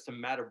 It's just a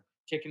matter of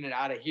kicking it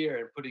out of here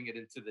and putting it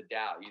into the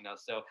DAW.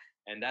 So,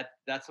 and that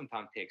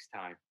sometimes takes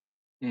time.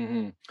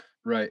 Hmm.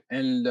 Right.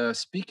 And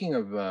speaking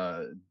of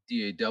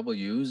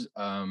DAWs,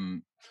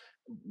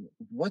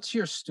 what's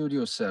your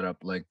studio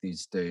setup like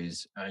these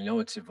days? I know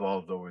it's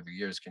evolved over the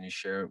years. Can you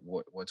share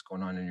what's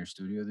going on in your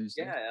studio these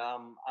days? Yeah,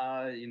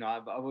 I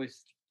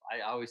always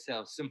say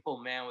I'm a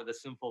simple man with a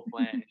simple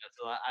plan.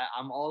 So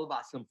I'm all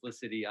about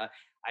simplicity. I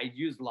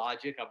use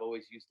Logic. I've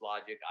always used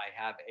Logic. I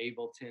have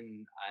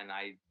Ableton, and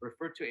I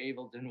refer to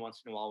Ableton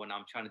once in a while when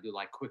I'm trying to do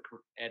like quick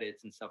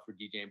edits and stuff for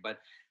DJing. But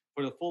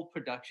for the full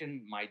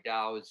production, my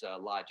DAW is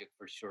Logic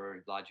for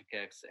sure, Logic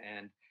X,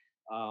 and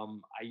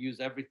I use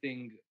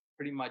everything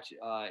pretty much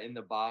in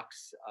the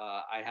box.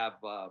 I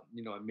have a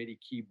MIDI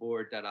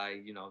keyboard that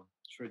I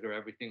trigger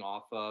everything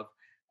off of.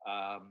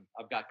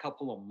 I've got a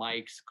couple of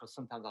mics because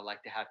sometimes I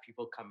like to have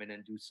people come in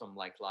and do some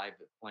like live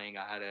playing.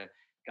 I had a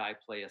guy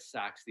play a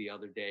sax the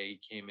other day.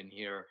 He came in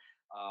here.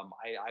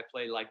 I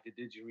play like the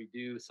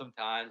didgeridoo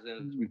sometimes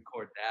and Mm.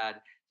 record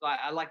that. So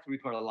I like to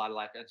record a lot of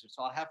live dancers.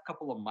 So I'll have a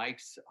couple of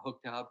mics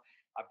hooked up.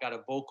 I've got a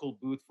vocal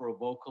booth for a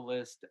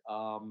vocalist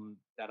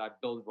that I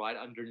built right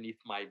underneath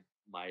my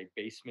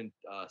basement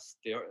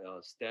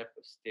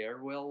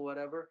stairwell,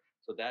 whatever.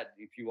 So that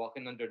if you walk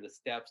in under the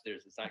steps,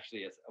 there's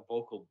actually a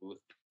vocal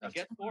booth. It That's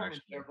gets fun, warm in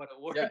there, actually. but it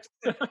Yeah. works.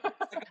 It's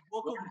like a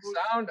vocal Warm booth.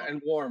 sound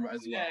and warm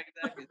as Yeah, well.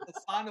 exactly. It's a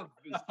sauna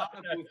booth,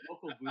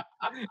 vocal booth.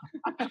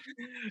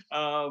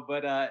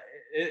 But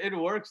it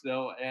works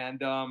though,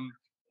 and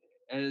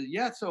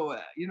yeah. So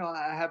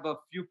I have a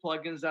few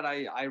plugins that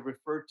I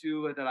refer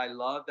to that I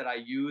love that I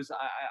use.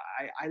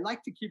 I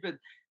like to keep it.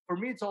 For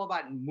me, it's all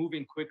about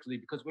moving quickly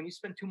because when you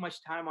spend too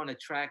much time on a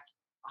track,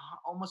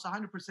 almost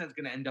 100% is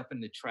going to end up in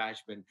the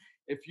trash bin.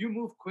 If you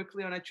move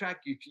quickly on a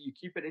track, you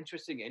keep it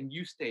interesting and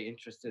you stay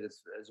interested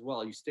as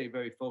well. You stay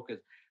very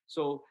focused.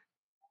 So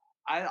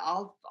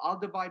I'll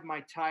divide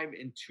my time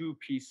in two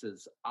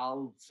pieces.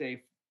 I'll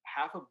say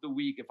half of the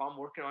week, if I'm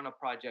working on a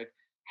project,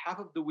 half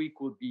of the week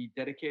will be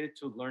dedicated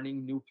to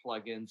learning new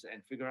plugins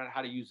and figuring out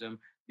how to use them.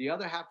 The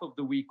other half of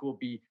the week will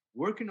be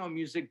working on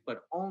music,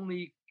 but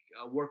only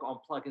work on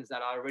plugins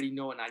that I already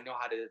know and I know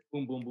how to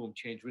boom, boom, boom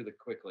change really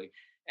quickly.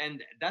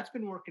 And that's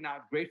been working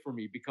out great for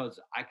me because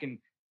I can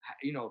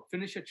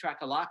finish a track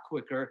a lot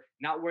quicker,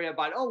 not worry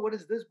about, oh, what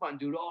does this button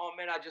do? Oh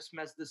man, I just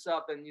messed this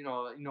up, and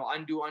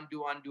undo,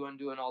 undo, undo,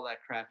 undo, and all that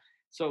crap.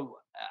 So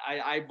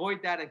I avoid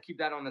that and keep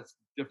that on a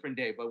different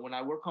day. But when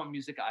I work on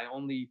music, I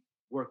only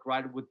work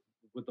right with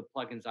the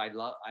plugins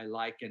I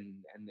like and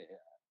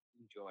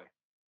enjoy.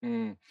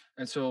 Mm.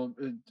 And so,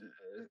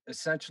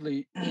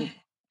 essentially,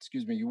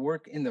 excuse me, you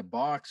work in the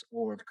box,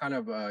 or kind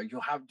of,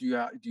 do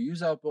you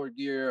use outboard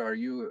gear? Are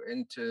you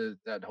into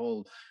that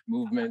whole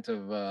movement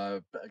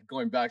of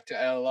going back to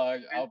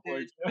analog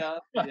outboard Vintage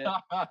stuff. Yeah.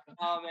 gear?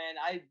 Oh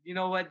man, you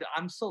know what?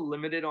 I'm so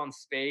limited on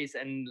space,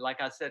 and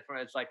like I said, for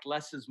it's like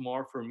less is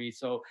more for me.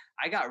 So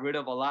I got rid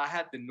of a lot. I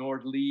had the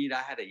Nord lead,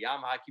 I had a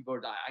Yamaha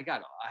keyboard.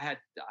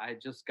 I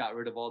just got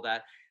rid of all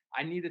that.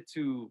 I needed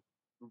to,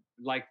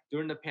 like,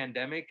 during the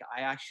pandemic,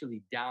 I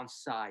actually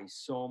downsized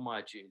so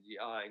much,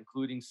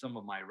 including some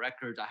of my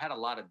records. I had a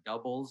lot of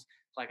doubles.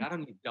 Like I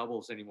don't need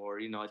doubles anymore.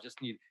 I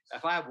just need,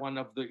 if I have one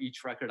of the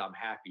each record, I'm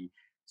happy.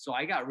 So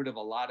I got rid of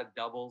a lot of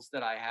doubles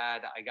that I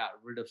had. I got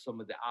rid of some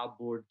of the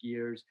outboard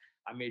gears.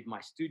 I made my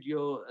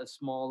studio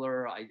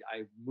smaller. I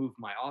moved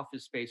my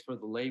office space for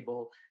the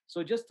label.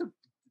 So just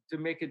to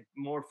make it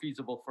more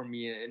feasible for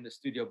me in the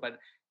studio. But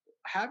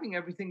having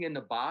everything in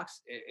the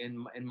box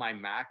in my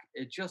Mac,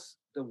 it just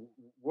the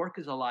work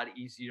is a lot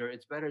easier.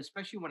 It's better,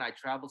 especially when I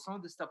travel. Some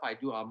of the stuff I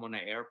do, I'm on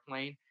an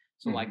airplane,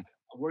 so like Mhm.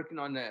 working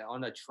on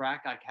a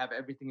track, I have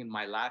everything in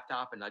my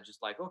laptop, and I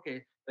just like,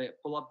 okay,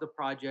 pull up the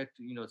project,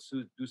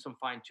 so do some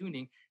fine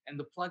tuning, and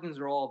the plugins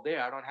are all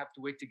there. I don't have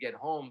to wait to get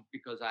home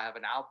because I have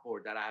an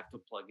outboard that I have to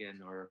plug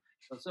in, or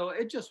so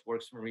it just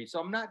works for me.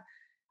 So I'm not.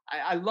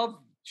 I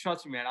love,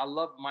 trust me, man. I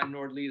love my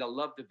Nord lead. I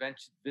love the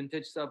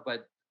vintage stuff,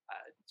 but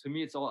to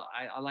me, it's all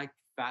I like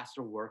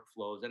faster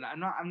workflows, and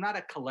I'm not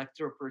a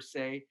collector per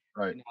se.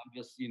 Right. I'm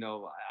just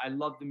I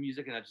love the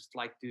music, and I just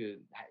like to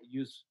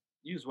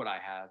use what I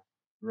have.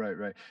 Right,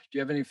 right. Do you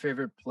have any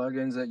favorite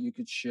plugins that you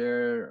could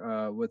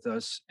share with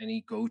us?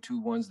 Any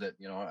go-to ones that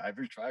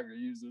every tracker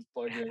use this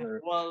plugin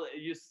or? Well,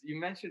 you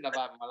mentioned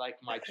about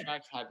my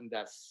tracks having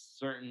that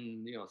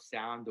certain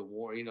sound, the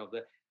war,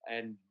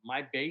 and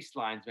my bass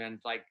lines, man.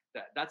 It's like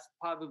that's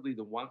probably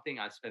the one thing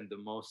I spend the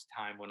most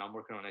time when I'm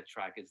working on a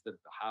track is the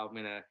how I'm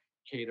gonna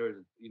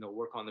cater,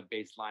 work on the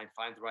bass line,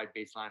 find the right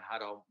bass line, how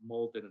to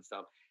mold it and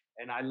stuff.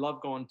 And I love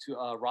going to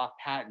Rob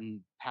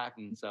Patton's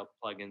plugins,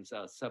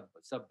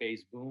 sub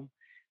bass boom.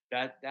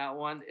 That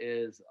one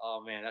is,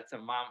 oh man, that's a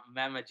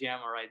mama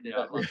jamma right there.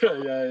 I Yeah, love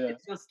yeah, yeah, yeah.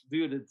 it's just,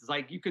 dude, it's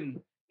like you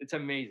can, it's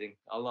amazing.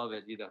 I love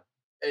it.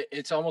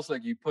 It's almost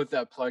like you put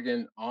that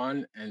plugin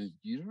on, and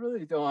you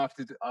really don't have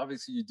to.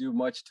 Obviously, you do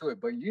much to it,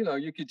 but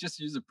you could just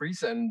use a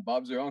preset, and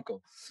Bob's your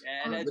uncle.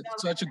 And it's It's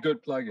not, such a good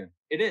plugin.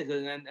 it is,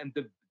 and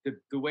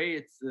the way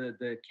it's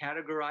the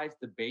categorized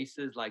the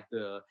basses, like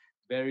the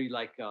very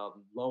like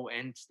low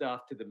end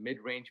stuff to the mid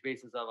range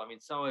basses of. I mean,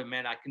 some of it,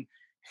 man, I can,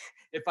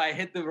 if I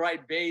hit the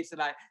right bass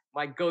and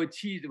my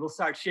goatee will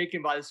start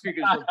shaking by the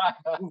speakers.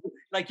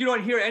 Like you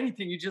don't hear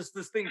anything. You just,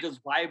 this thing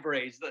just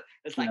vibrates.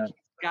 It's like Yeah. he's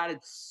got it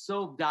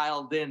so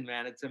dialed in,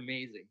 man. It's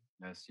amazing.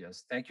 Yes,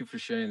 yes. Thank you for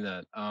sharing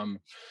that.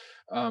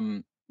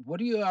 What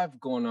do you have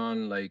going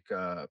on, like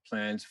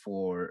plans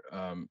for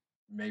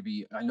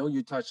maybe? I know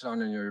you touched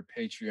on in your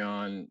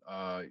Patreon.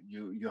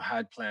 You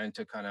had planned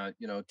to kind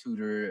of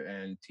tutor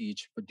and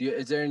teach, but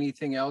is there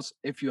anything else,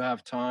 if you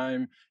have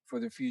time for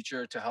the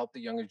future, to help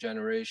the younger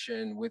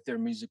generation with their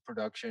music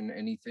production?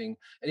 Anything,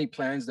 any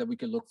plans that we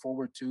could look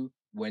forward to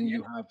when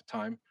you have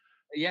time?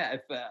 Yeah,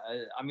 if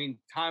I mean,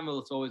 time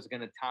will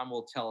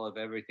tell of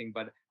everything,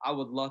 but I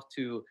would love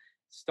to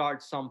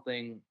start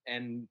something,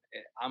 and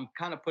I'm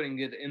kind of putting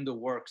it in the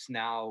works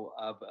now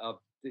of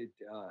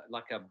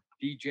like a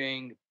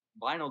DJing,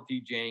 vinyl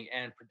DJing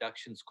and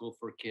production school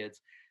for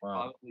kids, Wow.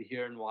 probably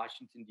here in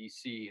Washington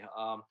D.C.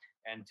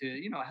 And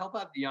to help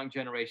out the young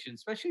generation,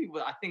 especially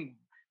with, I think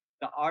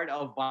the art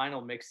of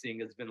vinyl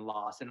mixing has been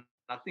lost, and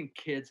I think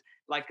kids,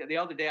 like the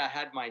other day, I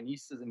had my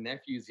nieces and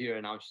nephews here,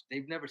 and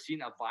they've never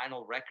seen a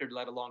vinyl record,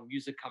 let alone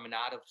music coming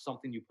out of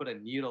something you put a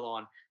needle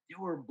on. They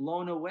were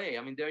blown away.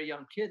 I mean, they're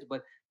young kids,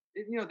 but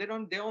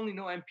they only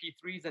know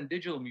MP3s and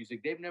digital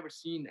music. They've never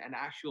seen an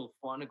actual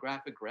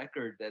phonographic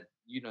record that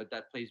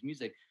that plays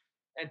music.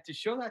 And to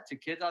show that to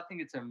kids, I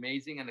think it's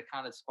amazing, and it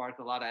kind of sparked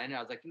a lot of energy.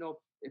 I was like,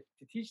 if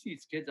to teach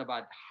these kids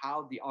about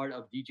how the art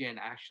of DJing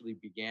actually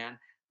began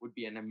would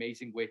be an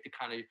amazing way to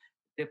kind of,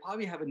 they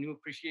probably have a new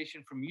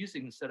appreciation for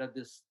music instead of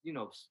this,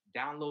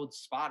 download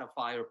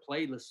Spotify or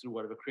playlists or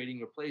whatever, creating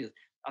your playlist.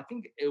 I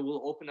think it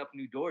will open up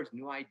new doors,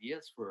 new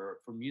ideas for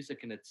music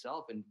in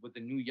itself, and with the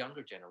new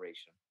younger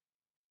generation.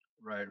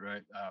 Right,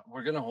 right.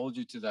 We're gonna hold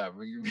you to that.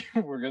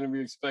 We're gonna be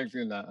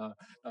expecting that.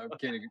 I'm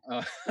kidding.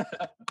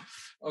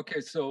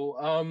 Okay, so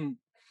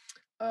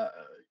uh,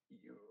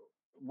 you,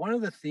 one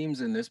of the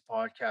themes in this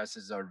podcast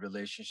is our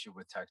relationship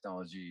with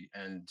technology,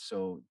 and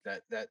so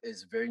that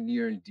is very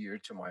near and dear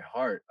to my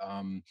heart.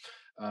 Um,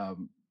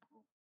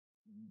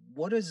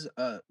 what is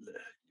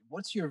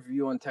what's your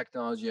view on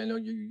technology? I know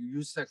you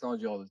use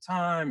technology all the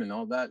time and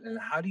all that, and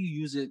how do you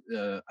use it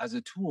as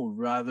a tool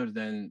rather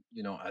than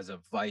as a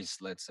vice,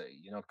 let's say,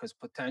 because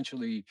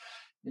potentially,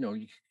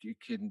 you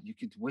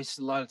could waste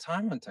a lot of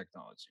time on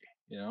technology,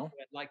 you know.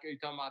 Like, are you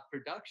talking about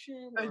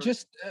production or?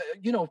 Just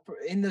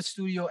in the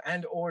studio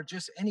and or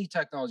just any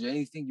technology,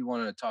 anything you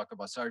want to talk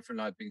about. Sorry for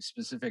not being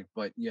specific,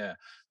 but yeah,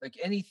 like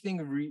anything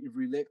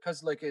relate,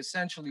 because like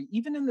essentially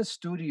even in the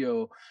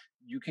studio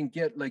you can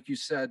get, like you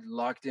said,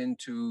 locked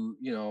into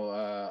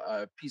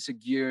a piece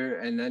of gear,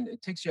 and then it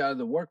takes you out of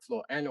the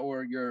workflow and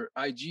or your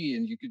IG,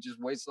 and you could just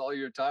waste all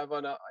your time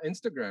on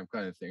Instagram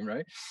kind of thing,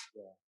 right?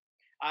 Yeah.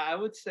 I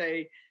would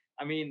say,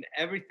 I mean,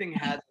 everything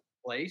has its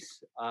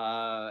place,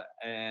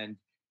 and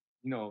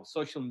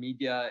social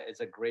media is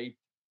a great.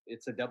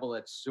 It's a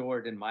double-edged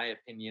sword, in my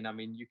opinion. I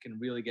mean, you can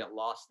really get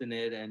lost in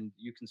it, and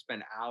you can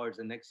spend hours.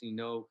 And next thing you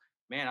know,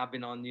 man, I've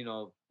been on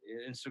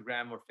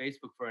Instagram or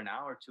Facebook for an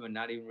hour or two, and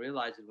not even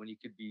realize it when you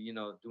could be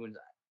doing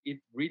it,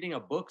 reading a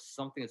book,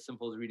 something as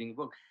simple as reading a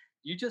book.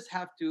 You just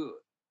have to.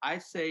 I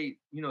say,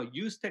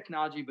 use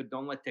technology, but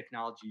don't let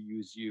technology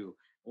use you.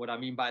 What I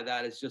mean by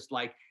that is just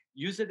like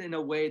use it in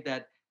a way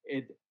that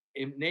it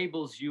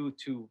enables you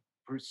to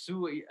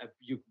pursue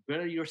you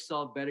better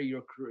yourself, better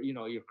your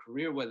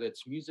career, whether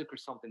it's music or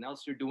something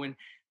else you're doing,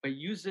 but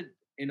use it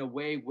in a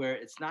way where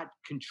it's not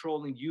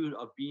controlling you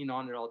of being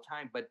on it all the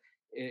time, but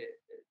it,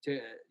 to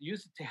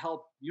use it to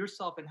help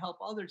yourself and help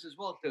others as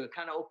well, to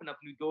kind of open up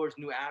new doors,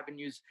 new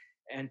avenues,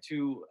 and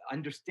to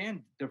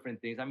understand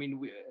different things. I mean,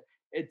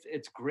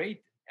 it's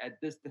great at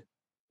this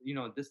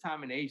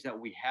time and age that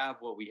we have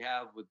what we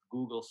have with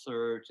Google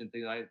search and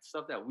things like that,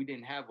 stuff that we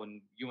didn't have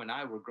when you and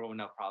I were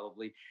growing up,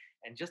 probably.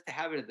 And just to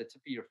have it at the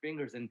tip of your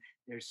fingers, and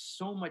there's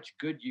so much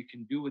good you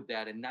can do with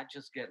that, and not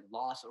just get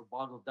lost or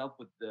boggled up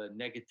with the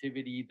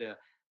negativity, the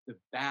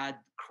bad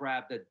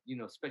crap that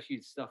especially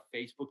stuff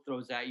Facebook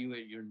throws at you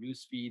at your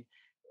news feed.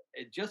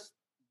 It just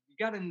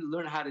You got to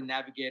learn how to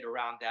navigate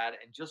around that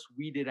and just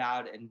weed it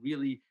out and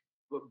really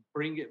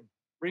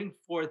bring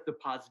forth the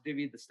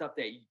positivity, the stuff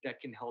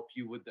that can help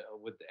you with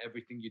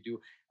everything you do.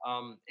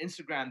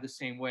 Instagram the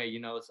same way,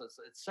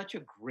 it's such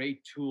a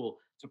great tool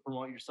to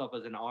promote yourself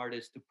as an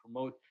artist, to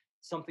promote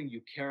something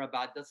you care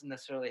about. It doesn't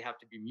necessarily have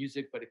to be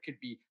music, but it could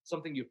be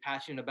something you're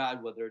passionate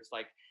about, whether it's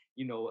like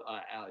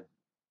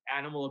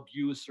animal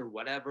abuse or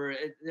whatever.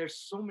 There's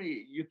so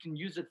many, you can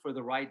use it for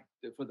the right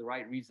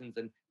reasons,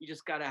 and you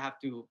just gotta have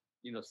to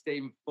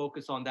stay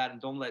focused on that, and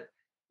don't let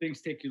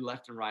things take you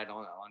left and right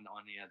on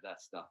any of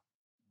that stuff.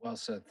 Well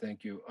said,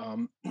 thank you.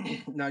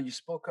 Now you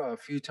spoke a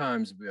few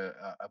times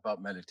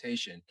about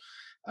meditation.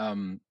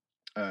 Um,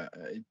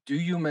 do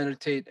you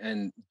meditate,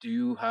 and do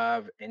you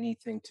have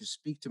anything to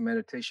speak to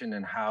meditation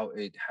and how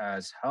it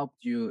has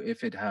helped you,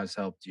 if it has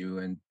helped you,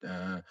 and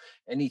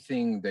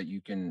anything that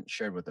you can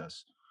share with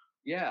us?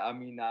 Yeah, I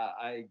mean,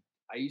 I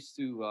used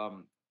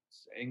to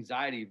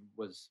anxiety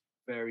was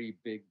very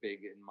big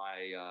in my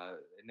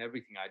in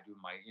everything I do.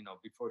 My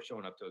before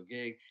showing up to a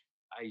gig,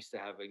 I used to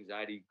have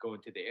anxiety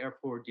going to the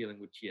airport, dealing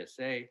with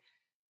TSA.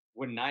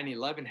 When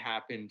 9/11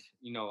 happened,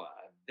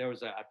 there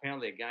was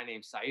apparently a guy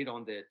named Saeed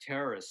on the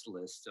terrorist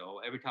list. So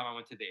every time I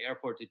went to the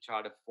airport to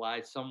try to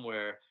fly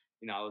somewhere,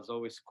 I was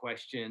always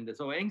questioned.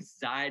 So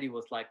anxiety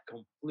was like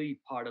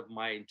complete part of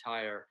my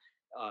entire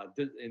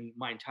in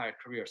my entire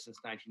career since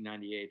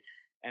 1998.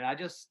 And I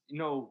just,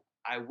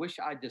 I wish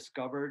I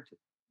discovered,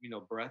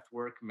 breath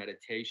work,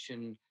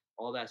 meditation,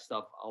 all that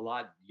stuff a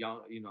lot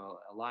young,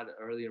 a lot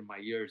earlier in my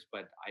years,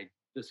 but I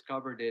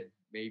discovered it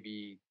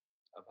maybe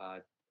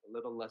about a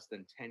little less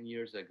than 10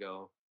 years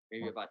ago,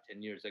 maybe Well, about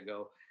 10 years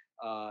ago.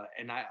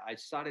 And I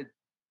started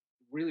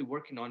really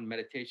working on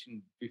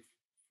meditation before.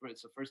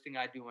 It's the first thing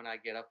I do when I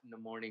get up in the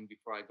morning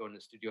before I go in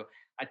the studio.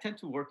 I tend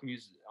to work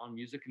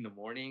music in the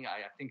morning.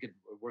 I think it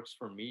works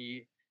for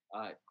me.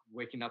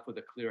 Waking up with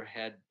a clear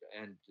head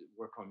and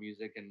work on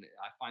music, and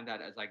I find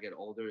that as I get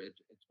older,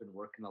 it's been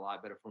working a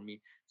lot better for me.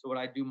 So what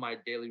I do, my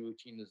daily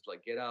routine is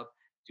like get up,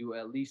 do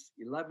at least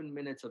 11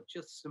 minutes of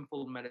just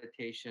simple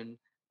meditation,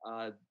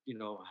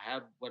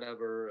 have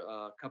whatever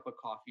cup of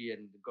coffee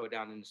and go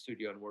down in the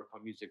studio and work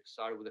on music.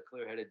 Start with a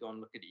clear headed,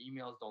 don't look at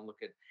emails, don't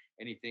look at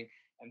anything,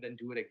 and then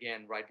do it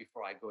again right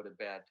before I go to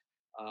bed.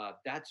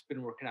 That's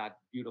been working out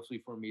beautifully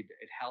for me.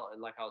 It helped,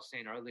 like I was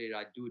saying earlier,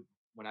 I do it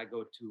when I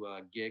go to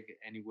a gig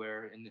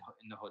anywhere in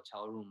the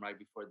hotel room right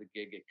before the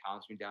gig. It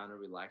calms me down and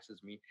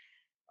relaxes me.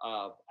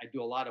 I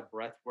do a lot of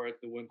breath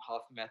work, the Wim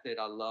Hof method,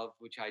 I love,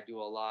 which I do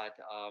a lot.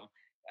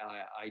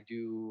 I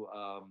do,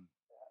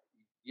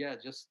 yeah,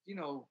 just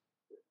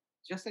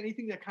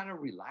anything that kind of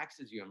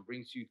relaxes you and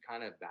brings you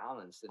kind of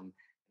balance. And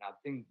I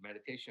think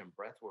meditation and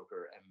breath work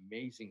are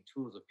amazing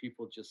tools if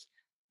people just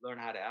learn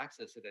how to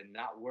access it and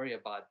not worry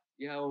about,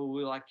 yeah,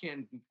 well, I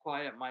can't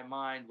quiet my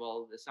mind.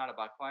 Well, it's not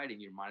about quieting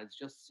your mind. It's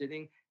just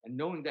sitting and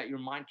knowing that your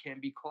mind can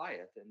be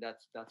quiet, and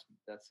that's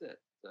it.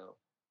 So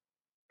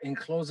In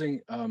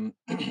closing,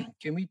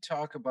 can we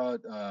talk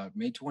about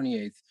May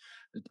 28th?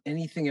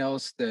 Anything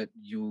else that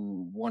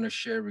you want to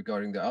share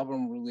regarding the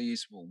album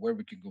release, where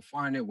we can go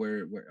find it,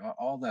 where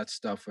all that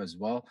stuff as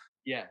well?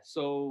 yeah,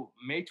 so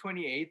May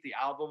 28th, the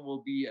album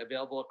will be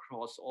available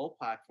across all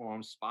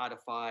platforms: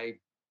 Spotify,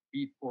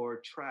 Beatport,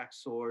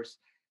 TrackSource,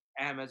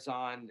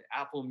 Amazon,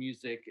 Apple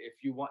Music.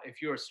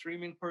 If you're a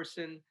streaming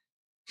person,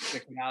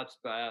 check it out.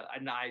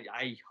 And I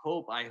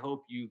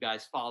hope you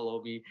guys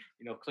follow me.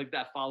 Click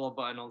that follow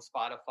button on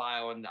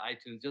Spotify, on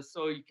iTunes, just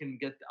so you can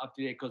get up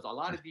to date. Because a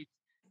lot of these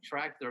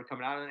tracks that are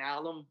coming out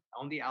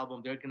on the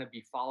album, they're gonna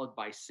be followed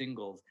by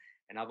singles.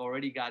 And I've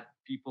already got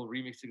people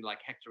remixing like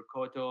Hector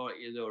Cotto,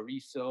 Ilo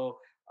Riso,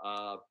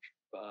 uh,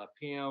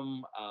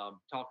 PM,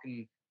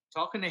 talking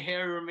to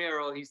Harry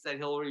Romero. He said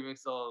he'll remix,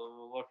 so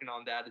we're working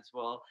on that as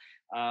well.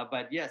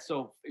 But yeah,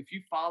 so if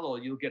you follow,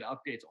 you'll get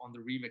updates on the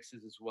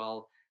remixes as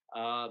well.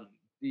 um,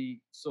 the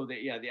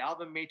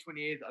album May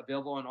 28th,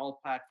 available on all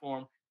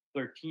platform,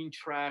 13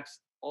 tracks,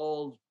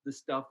 all the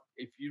stuff.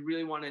 If you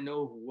really want to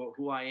know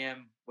who I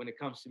am when it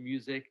comes to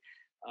music,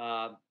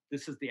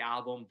 this is the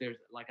album. There's,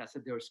 like I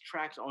said, there's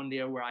tracks on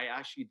there where I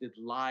actually did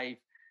live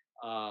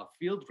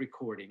field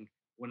recording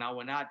when I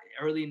went out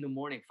early in the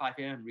morning, 5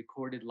 a.m.,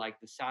 recorded like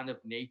the sound of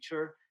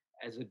nature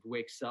as it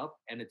wakes up,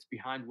 and it's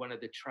behind one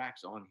of the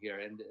tracks on here,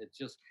 and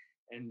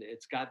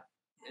it's got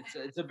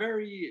it's a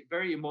very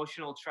very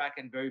emotional track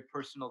and very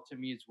personal to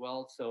me as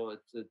well. So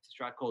it's a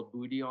track called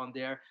Booty on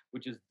there,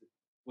 which is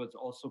was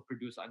also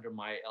produced under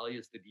my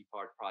alias The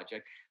Depart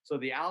Project. So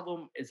the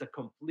album is a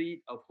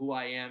complete of who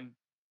I am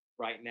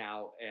right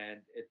now, and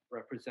it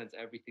represents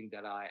everything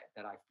that I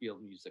feel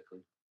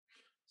musically.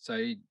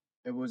 Saeed,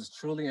 it was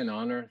truly an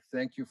honor.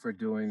 Thank you for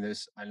doing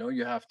this. I know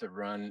you have to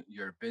run.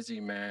 You're a busy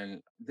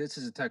man. This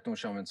is a Techno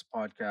Shamans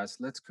podcast.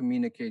 Let's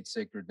communicate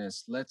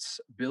sacredness. Let's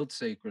build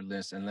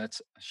sacredness and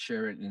let's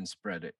share it and spread it.